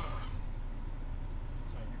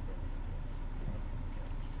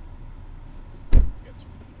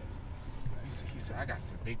 He said, I got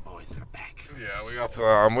some big boys in the back. Yeah, we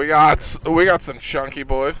got some chunky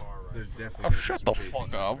boys. There's definitely. Oh, shut the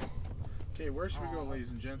fuck up. Okay, where should we go,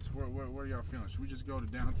 ladies and gents? Where are y'all feeling? Should we just go to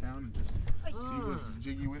downtown and just see what's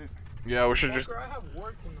jiggy with it? Yeah, we should just... I have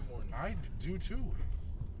work in the morning. I do too.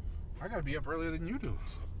 I gotta be up earlier than you do.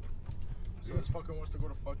 So this fucking wants to go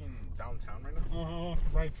to fucking downtown right now?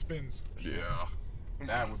 Right spins. Yeah.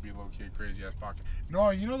 That would be low-key crazy ass pocket. No,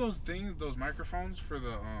 you know those things, those microphones for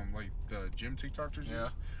the like the gym TikTokers Yeah.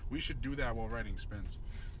 use? We should do that while riding spins.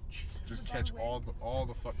 Just catch all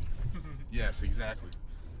the fuck. Yes, exactly.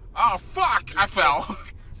 Oh, fuck! I fell.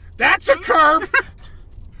 That's a curb.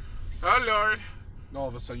 Oh, Lord. All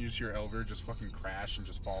of a sudden, you just hear Elver just fucking crash and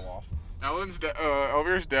just fall off.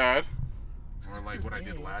 Elvier's dad. Or like what I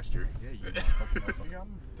did last year. Yeah, you did something else. Yeah, I'm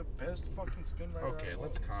the best fucking spin rider. Okay,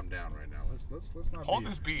 let's calm down right now. Let's not Hold be,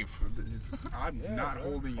 this beef. I'm Yeah, not bro.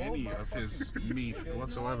 holding Hold any my of his fucking meat beef.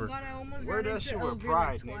 whatsoever. God, I almost Wear ran that into shit with Elvira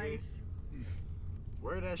pride, twice.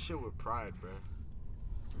 Wear that shit with pride, bro.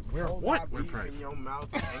 Where Hold what? that We're beef praying. in your mouth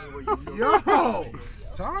and anywhere you feel Yo,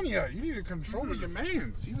 Tanya, you need to control your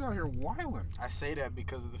mans. He's out here wilding. I say that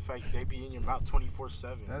because of the fact they be in your mouth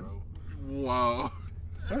 24/7, That's- bro. Whoa.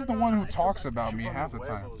 Says the one who talks about me Chupa half the mis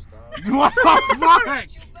time. huevos, dog. What the fuck?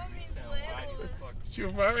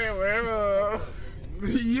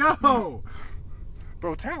 Yo,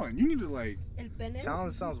 bro, Talon, you need to like.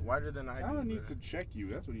 Talon sounds whiter than I do. Talon bro. needs to check you.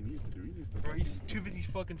 That's what he needs to do. He needs to. Bro, he's too busy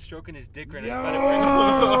fucking stroking his dick right now. Trying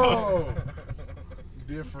to bring him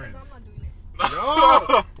Yo, different. I'm not doing it.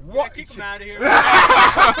 Yo, What? Kick him out of here. We're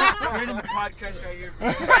in the podcast right here,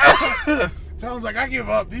 bro. Talon's like, I give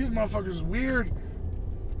up. These motherfuckers is weird.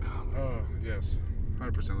 Oh yes,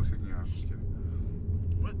 100%. Let's kick you out. Just kidding.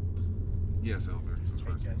 What? Yes, Elver.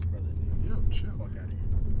 Fake ass brother. Yo, chill. Fuck out of here.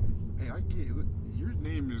 Hey, I get it. Your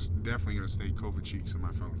name is definitely gonna stay COVID cheeks in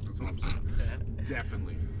my phone. That's all I'm saying.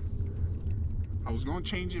 Definitely. I was gonna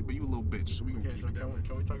change it, but you a little bitch, so we gonna Okay, keep so it that way.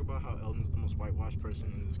 can we talk about how Eldon's the most whitewashed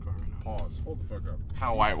person in this car right now? Pause. Hold the fuck up.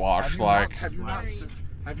 How whitewashed, Have you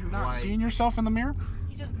not Like- seen yourself in the mirror?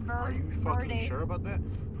 He's just Are you fucking Verde. sure about that?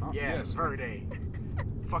 Huh? Yeah, Yes. Verde.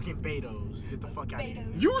 Fucking Betos. Get the fuck out of here.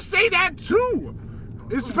 Betos. You say that too,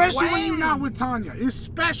 especially when you're When? not with Tanya.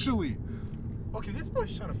 Especially. Okay, this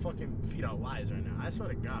boy's trying to fucking feed out lies right now. I swear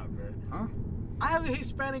to God, bro. Huh? I have a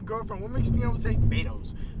Hispanic girlfriend. What makes you think I would say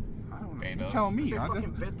Betos? I don't know. You Betos. tell me. Say I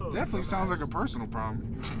fucking Betos, definitely sounds like a dumbass. personal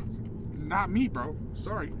problem. Not me, bro.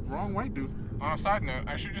 Sorry, wrong white dude. On a side note,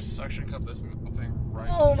 I should just suction cup this thing right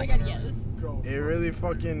Oh to the my god, center. yes.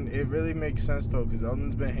 It really makes sense though, because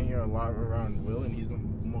Eldon's been hanging out a lot around Will, and he's the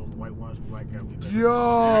most whitewashed black guy we've ever.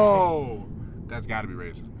 Yo, that's got to be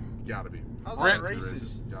racist. Got to be. How's Ra- that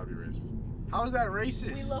racist? Got to be racist. How's that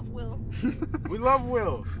racist? We love Will. We love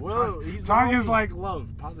Will. Will, he's the Tanya's homie. like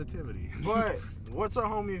love, positivity. But what's a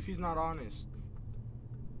homie if he's not honest?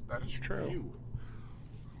 That is true. You.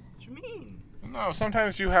 What you mean? No,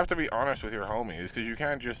 sometimes you have to be honest with your homies because you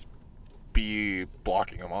can't just be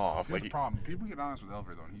blocking them off. Here's Like, the problem. People get honest with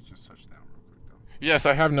Elver though, and he's just touched down real quick though. yes,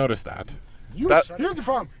 I have noticed that. Here's the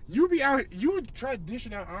problem. You be out. You would try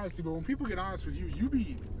dishing out honesty, but when people get honest with you,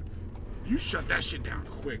 you shut that shit down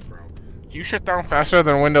quick, bro. You shut down faster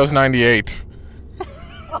than Windows 98.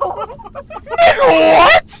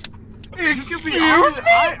 What? You can be honest.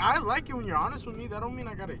 I like it when you're honest with me. That don't mean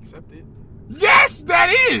I gotta accept it. Yes, that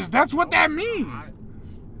is. That's what that means.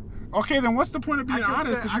 Okay, then what's the point of being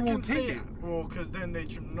honest if you won't take it? Well, because then they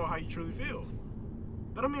know how you truly feel.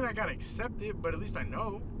 That don't mean I gotta accept it, but at least I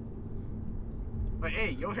know. Like,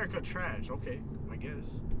 hey, your haircut trash. Okay, I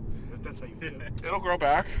guess. If that's how you feel. It'll grow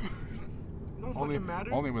back. No fucking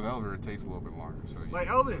matter. Only with Elder, it takes a little bit longer. So like,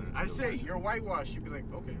 Eldon, I say, you're whitewashed. You'd be like,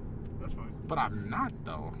 okay, that's fine. But I'm not,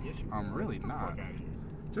 though. Yes, you I'm are. really Get the not. fuck outta here.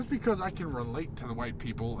 Just because I can relate to the white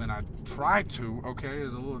people and I try to, okay,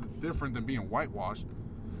 is a little different than being whitewashed.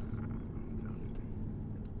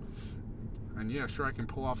 And yeah, sure, I can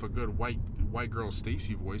pull off a good white girl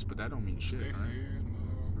Stacy voice, but that don't mean shit, right?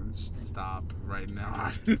 Stop right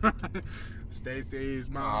now. Stacy's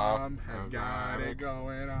mom has got it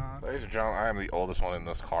going on. Ladies and gentlemen, I am the oldest one in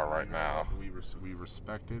this car right now. We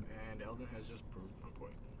respect it. And Eldon has just proved my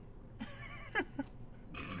point.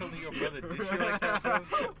 It's because of your brother. Did you like that,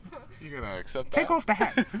 bro? You gonna accept that? Take off the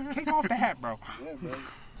hat. Take off the hat, bro. Yeah, bro.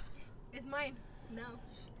 It's mine. No.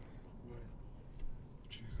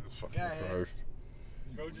 Jesus fucking Yeah, yeah. Christ.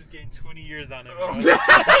 Bro just gained 20 years on him, Oh bro.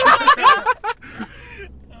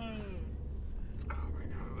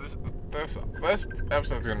 This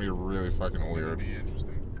episode's gonna be really fucking weird. Be interesting.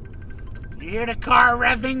 You hear the car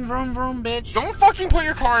revving, vroom vroom, bitch? Don't fucking put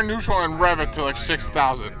your car in neutral and rev it to like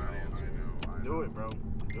 6,000. Do it, bro.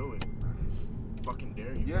 Do it. Fucking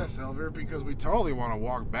dare you. Yes, Elver, because we totally want to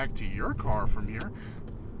walk back to your car from here.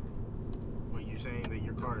 What, you saying that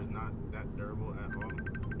your car is not that durable at all?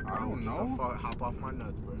 I don't Get know. the fuck, hop off my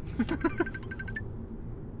nuts, bro.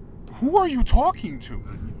 Who are you talking to?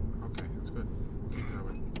 Okay, that's good. Keep it that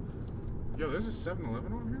way. Yo, there's a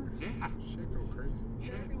 7-Eleven over here? Yeah. Shit, go crazy.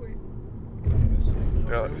 They're everywhere.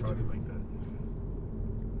 Retarded like that.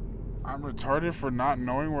 I'm retarded for not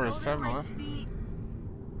knowing where a Those are Mike's 7-Eleven. feet.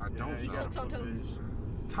 I don't he know. got Sucks on foot toes.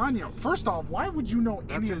 fetish. Tanya, first off, why would you know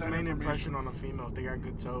That's any his of that main information? impression on a female. If they got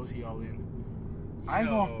good toes, he all in. I No,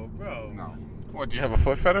 go. bro. No. What, do you have a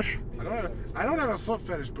foot fetish? I don't have a foot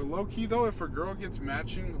fetish, but low key though, if a girl gets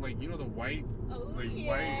matching, like the white, Oh, like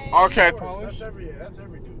yeah. white. Okay. That's every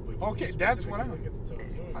dude. But Okay, you that's what specifically look at the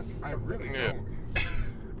toes. You don't I really Yeah. don't.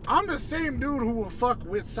 I'm the same dude who will fuck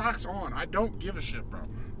with socks on. I don't give a shit, bro.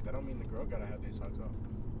 That don't mean the girl gotta have their socks off.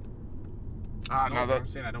 No, No, that- I'm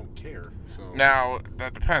saying I don't care. So. Now,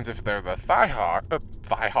 that depends if they're the thigh high.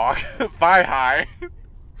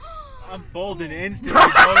 I'm folding instantly,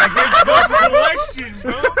 bro. Like, there's no question,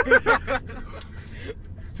 bro.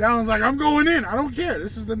 Talon's like, I'm going in. I don't care.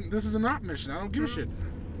 This is an op mission. I don't give a shit.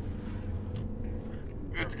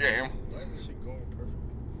 It's game. Why is this shit going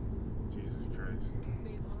perfectly? Jesus Christ.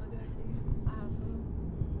 Babe, all I gotta say, I have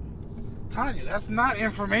some. Tanya, that's not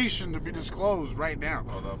information to be disclosed right now.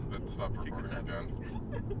 Hold up, it stopped recording again.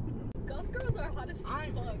 Goth girls are hot as fuck.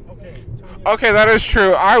 Okay. Okay, that is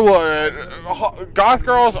true. I would. Goth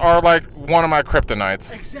girls are like one of my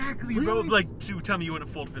kryptonites. Exactly, bro. Like, dude, tell me you want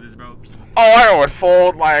to fold for this, bro. Oh, I would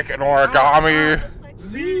fold like an origami.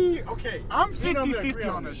 See? Okay. I'm Me and Elder 50-50 agree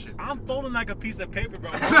on this shit. I'm folding like a piece of paper, bro.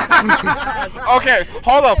 Okay,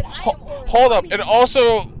 hold up. Hold up. And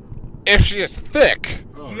also, if she is thick,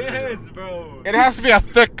 Yes, bro. it has to be a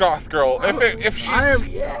thick goth girl. If she's.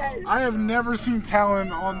 I have never seen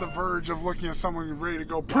Talon on the verge of looking at someone ready to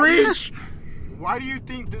go preach. Why do you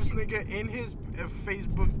think this nigga in his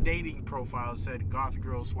Facebook dating profile said goth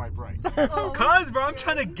girl swipe right? Cuz, bro, I'm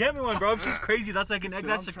trying to get me one, bro. If she's crazy, that's like an See,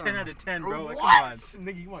 that's I'm a trying 10 out of 10, bro. Like, What? come on.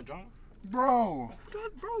 Nigga, you want drama? Bro.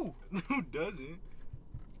 Bro. Who doesn't?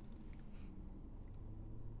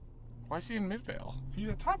 Why is he in Midvale? He's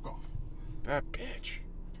a top golf. That bitch.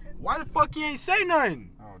 Why the fuck you ain't say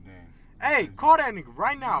nothing? Oh, damn. Hey, call that nigga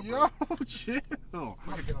right now, bro. Yo, chill. I'm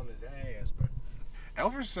gonna get on his ass, bro.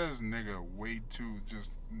 Elver says nigga way too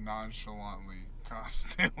just nonchalantly,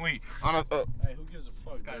 constantly. On a, Hey, who gives a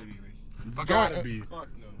fuck? It's gotta bro? be racist. It's But gotta go- be. Fuck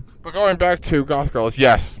no. but going back to goth girls,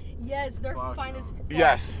 yes. Yes, they're Fuck fine no. as fuck.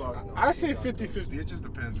 Yes. Fuck no. I say 50-50. It just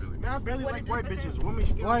depends, really. Man, I barely What like it white represents? bitches. What makes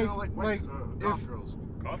you think I Like- don't like white like, goth if- girls?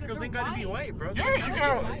 Goth girls they're ain't gotta be white. white, bro. Yeah, you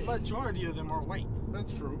go. Majority of them are white.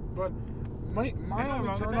 That's true. But my Ain't nothing only wrong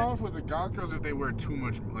with turn that. off with the goth girls if they wear too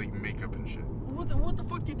much like makeup and shit. What the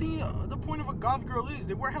fuck do you think the point of a goth girl is?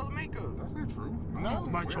 They wear hella makeup. That's not true. No.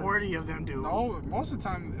 Majority of them do. No, most of the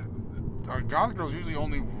time, goth girls usually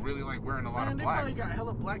only really like wearing a lot Man, of they black. probably got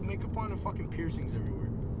hella black makeup on and fucking piercings everywhere.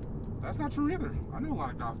 That's not true either. I know a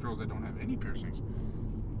lot of goth girls that don't have any piercings.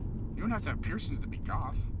 You You don't have to have piercings to be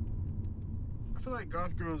goth. I feel like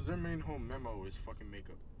goth girls, their main whole memo is fucking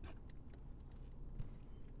makeup.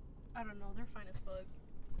 I don't know. They're fine as fuck.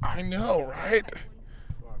 I know, right?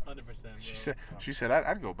 100%. She said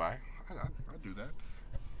I'd go by. I'd do that.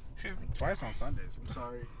 Twice on Sundays. I'm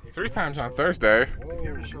sorry. If 3 you times ever on showed- Thursday. If you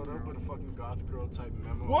ever showed up with a fucking goth girl type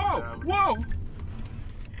memo. Whoa!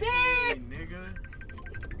 Hey, nigga.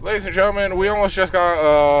 Ladies and gentlemen, we almost just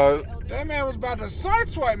got, That man was about to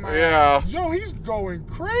sideswipe my Yeah. ass. Yo, he's going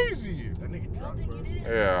crazy. That nigga drunk, bro.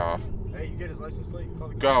 yeah. Hey, you get his license plate? Call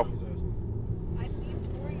the Go. cops on his ass. I beeped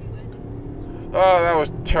for you. Oh, that was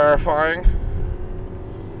terrifying.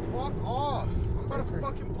 Fuck off. I'm about to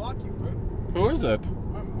fucking block you, bro. Who is it?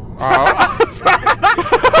 My mom. Oh.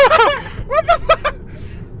 What the fuck?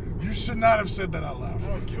 You should not have said that out loud. I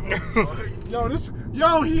don't give a fuck.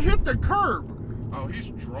 Yo, he hit the curb. Oh, he's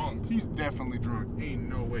drunk. He's definitely drunk. Ain't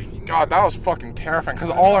no way. God, that was fucking terrifying, because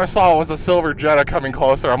all I saw was a silver Jetta coming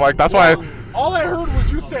closer. I'm like, that's why All I heard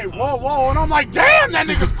was you say, whoa, whoa, and I'm like, damn, that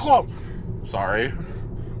nigga's close. Sorry.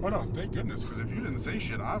 Oh, no, thank goodness, because if you didn't say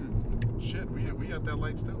shit, we got that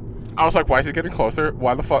light still. I was like, why is he getting closer?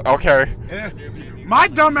 Why the fuck? Okay. My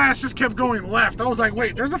dumb ass just kept going left. I was like,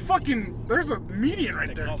 wait, there's a median right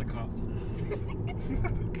They there. call the cops.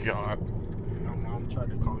 God. My mom tried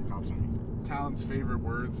to call the cops on me. Talon's favorite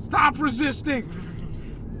words. Stop resisting.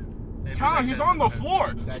 Hey, Talon, he's on the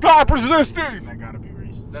floor. Stop resisting! That gotta be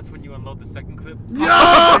racist. That's when you unload the second clip. Yo!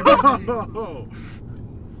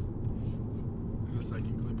 The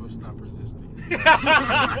second clip of Stop Resisting.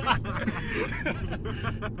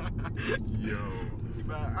 Yo.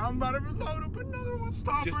 I'm about to reload up another one.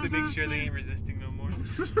 Stop Just resisting. to make sure they ain't resisting no more.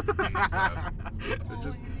 So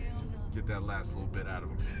just get that last little bit out of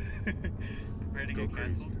him. Ready to Go get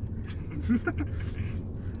crazy. canceled.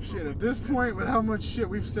 Shit, at this point, with how much shit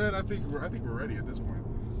we've said, I think we're ready at this point.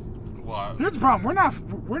 What? Here's the problem: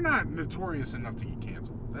 we're not notorious enough to get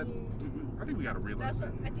canceled. I think we gotta realize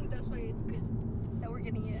that. I think that's why it's good that we're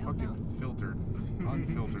getting it out now. Fucking filtered,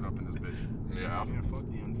 unfiltered up in this bitch. Yeah. Yeah, fuck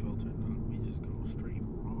the unfiltered. We just go straight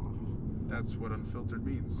raw. That's what unfiltered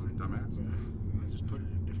means, dumbass. I just put it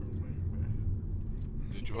a different way, bro.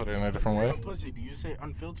 Did you put it in a different way? Pussy, do you say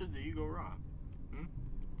unfiltered? Do you go raw?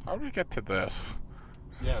 How do we get to this?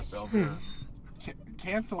 Yes, Elvira.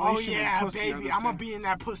 Cancellation. Oh yeah, and pussy are baby, the I'm gonna same. be in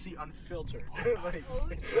that pussy unfiltered. Like, Oh,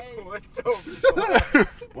 yes. what the fuck?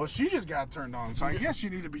 Well, she just got turned on, so I guess you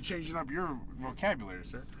need to be changing up your vocabulary,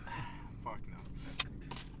 sir. Fuck no.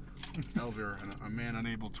 Elvira, a man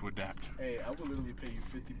unable to adapt. Hey, I will literally pay you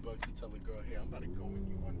 $50 to tell a girl, hey, I'm about to go in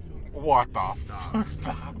you unfiltered. What the?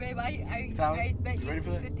 Stop. Babe, I Talon, bet you you ready for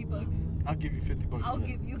that? $50. I'll give you $50. I'll for that.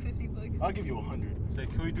 give you $50. I'll give you 100. So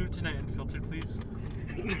can we do it tonight unfiltered, please?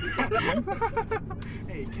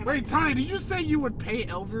 Hey, can Wait, Tiny, did you say you would pay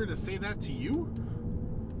Elvira to say that to you?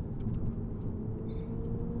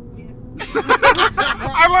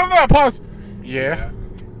 I love that pause. Yeah.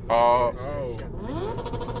 Oh,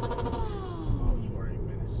 Oh, you are a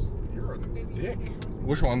menace. you're a dick.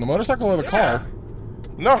 Which one? The motorcycle or the car?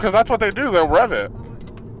 No, because that's what they do. They'll rev it.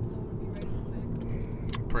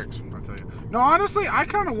 Pricks, I tell you. No, honestly, I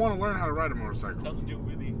kind of want to learn how to ride a motorcycle. Tell them to do it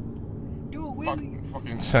Willie. Do it, Willie.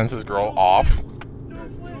 Fucking sends his girl off. Do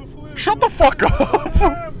a flip. Shut the fuck up.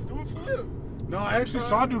 Do a flip. No, I actually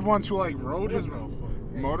saw a dude once who like rode his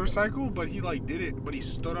motorcycle, but he like did it, but he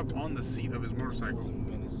stood up on the seat of his motorcycle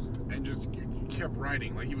and just kept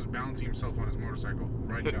riding, like he was balancing himself on his motorcycle,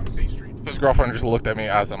 riding down State Street. His girlfriend just looked at me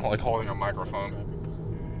as I'm like holding a microphone.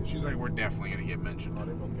 She's like, "We're definitely gonna get mentioned. Oh,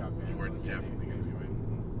 they both got bands. We're definitely gonna do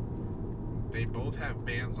it." They both have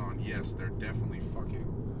bands on. Yes, they're definitely fucking.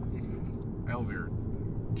 Elvira,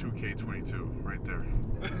 2K22, right there.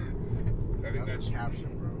 I think That's a caption,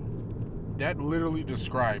 bro. that literally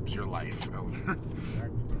describes your life, Elvira.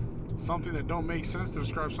 Exactly, bro. Something that don't make sense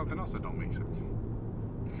describes something else that don't make sense.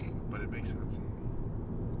 But it makes sense.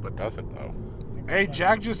 But does it though? Hey,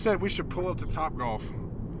 Jack just said we should pull up to Top Golf.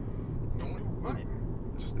 What?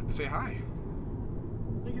 Just say hi.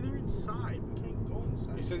 Nigga, they're inside. We can't go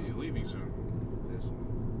inside. He says he's leaving soon. This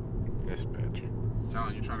one. This bitch.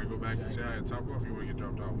 Talon, you trying to go back and say hi at Top Golf? Or you want to get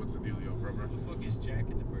dropped off? What's the dealio, bro? Who the fuck is Jack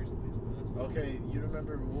in the first place? Man, that's Okay, you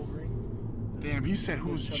remember Wolverine? Damn, he said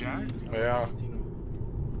who's Jack? Yeah. Latino.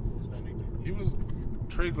 Hispanic dude. He was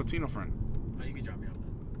Trey's Latino friend. Oh, you can drop me off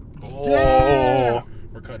then. Oh.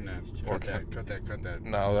 We're cutting that. Okay. Cut that.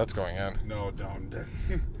 No, that's going in. No, don't.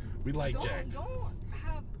 We like Jack. Don't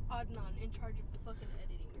have Adnan in charge of the fucking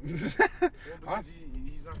editing. Well, because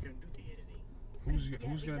he's not going to do the editing.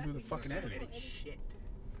 Who's gonna do the fucking exactly. editing? Shit.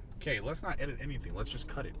 Okay, let's not edit anything. Let's just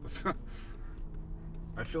cut it. Let's go.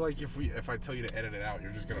 I feel like if I tell you to edit it out,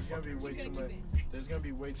 you're just gonna There's gonna be fucking. way too much. There's gonna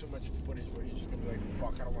be way too much footage where you're just gonna be like,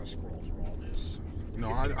 "Fuck, I don't want to scroll through all this." No,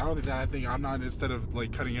 I don't think that. I think I'm not. Instead of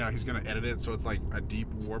like cutting it out, he's gonna edit it so it's like a deep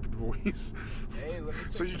warped voice. Hey, let me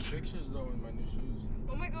take So some pictures though in my new shoes.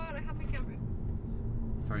 Oh my god, I have my camera.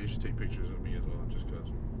 So you should take pictures of me as well, just cause.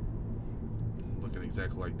 Looking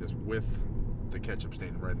exactly like this with the ketchup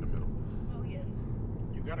stain right in the middle. Oh yes.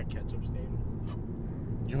 You got a ketchup stain.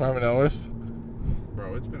 You haven't noticed?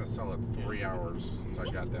 Bro, it's been a solid 3 hours since I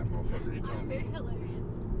got that motherfucker. You telling Very me?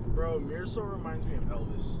 hilarious. Bro, Mirso reminds me of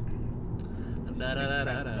Elvis.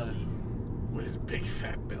 With his big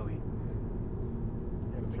fat belly.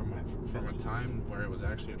 From a time where it was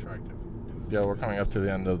actually attractive. Yeah, we're coming up to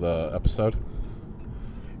the end of the episode.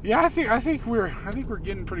 Yeah, I think we're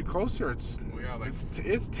getting pretty close here. It's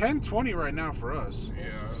 10:20 right now for us.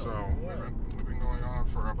 Yeah, So we've been going on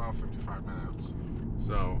for about 55 minutes.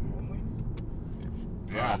 so Only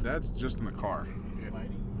yeah, that's just in the car.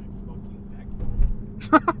 biting my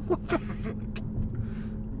fucking backbone.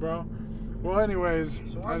 Bro. Well, anyways,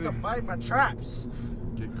 So I wants to think- bite my traps.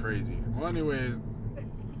 get crazy. Well, anyways,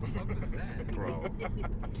 What was that? bro,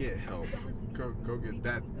 get help. Go get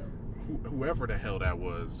that. Whoever the hell that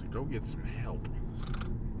was, go get some help.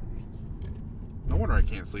 No wonder I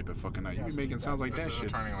can't sleep at fucking night. You be making sounds like This that is a shit.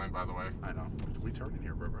 turning lane, by the way. I know. We turning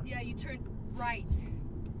here, bro. Yeah, you turned right.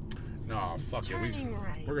 No, fuck it. Turning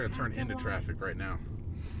right. We're gonna turn At the into lights. traffic right now.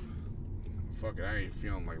 Fuck it. I ain't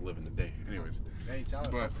feeling like living the day. Anyways. Hey, Talon,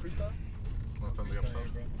 But- freestyle. That's on the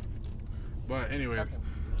episode. But anyways.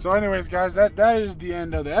 So anyways, guys, that is the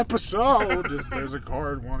end of the episode. There's a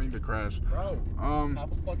card wanting to crash. Bro, Um,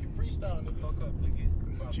 hop a fucking freestyle and then fuck up,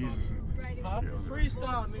 nigga. Jesus. Hop a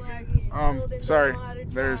freestyle, nigga. Sorry,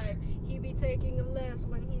 there's- He be taking a less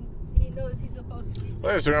when he knows he's supposed to be.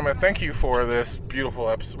 Ladies and gentlemen, thank you for this beautiful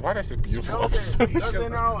episode. Why did I say beautiful episode? He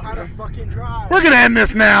doesn't know how to fucking drive. We're gonna end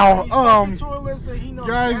this now. He's talking to Alyssa. He knows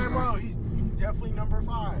guys- damn well he's definitely number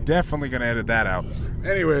 5. Definitely gonna edit that out.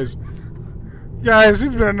 Anyways, guys,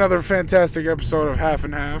 it's been another fantastic episode of Half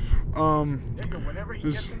and Half. Nigga, whenever he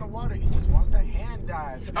This- gets in the water, he just wants that hand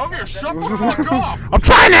dive. Elvia, shut the fuck up! I'm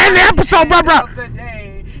trying to end the episode, bro. Of the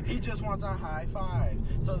day, he just wants a high five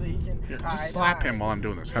so that he can Just slap him while I'm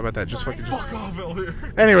doing this. How about that? Just fucking just. Fuck off, Elvia.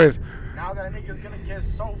 Anyways, Now that nigga's gonna get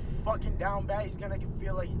so fucking down bad, he's gonna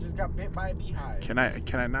feel like he just got bit by a beehive. can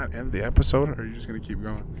I not end the episode, or are you just gonna keep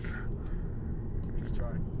going? You can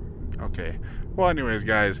try. Okay. Well, anyways,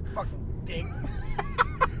 guys, Fucking dick.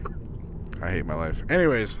 I hate my life.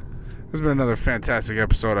 Anyways, this has been another fantastic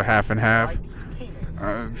episode of Half and Half. Likes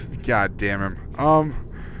penis. God damn him.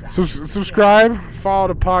 Subscribe, follow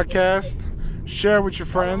the podcast, share with your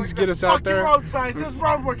friends, get us out Fuck your there. road signs. This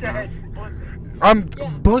road work ahead. Pussy. I'm Yeah,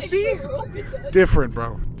 bussy. make sure open that. Different,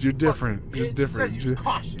 bro. You're different. Fuck, Just bitch, different. you said you was Just-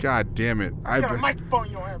 caution. God damn it. You got a I, microphone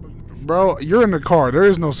in your hand, bro, you're in the car. There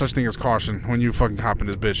is no such thing as caution when you fucking hop in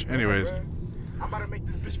this bitch. Anyways, I'm about to make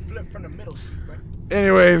this bitch flip from the middle seat, bro.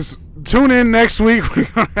 anyways, tune in next week. We're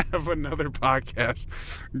gonna have another podcast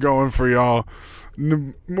going for y'all.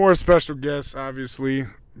 More special guests, obviously.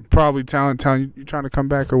 Probably Talon. You trying to come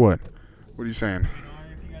back or what? What are you saying?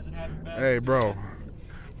 If you guys would have it back, Hey, bro.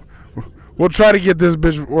 We'll try to get this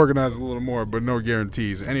bitch organized a little more, but no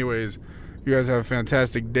guarantees. Anyways, you guys have a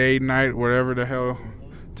fantastic day, night, whatever the hell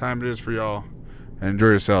time it is for y'all. And enjoy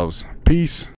yourselves. Peace.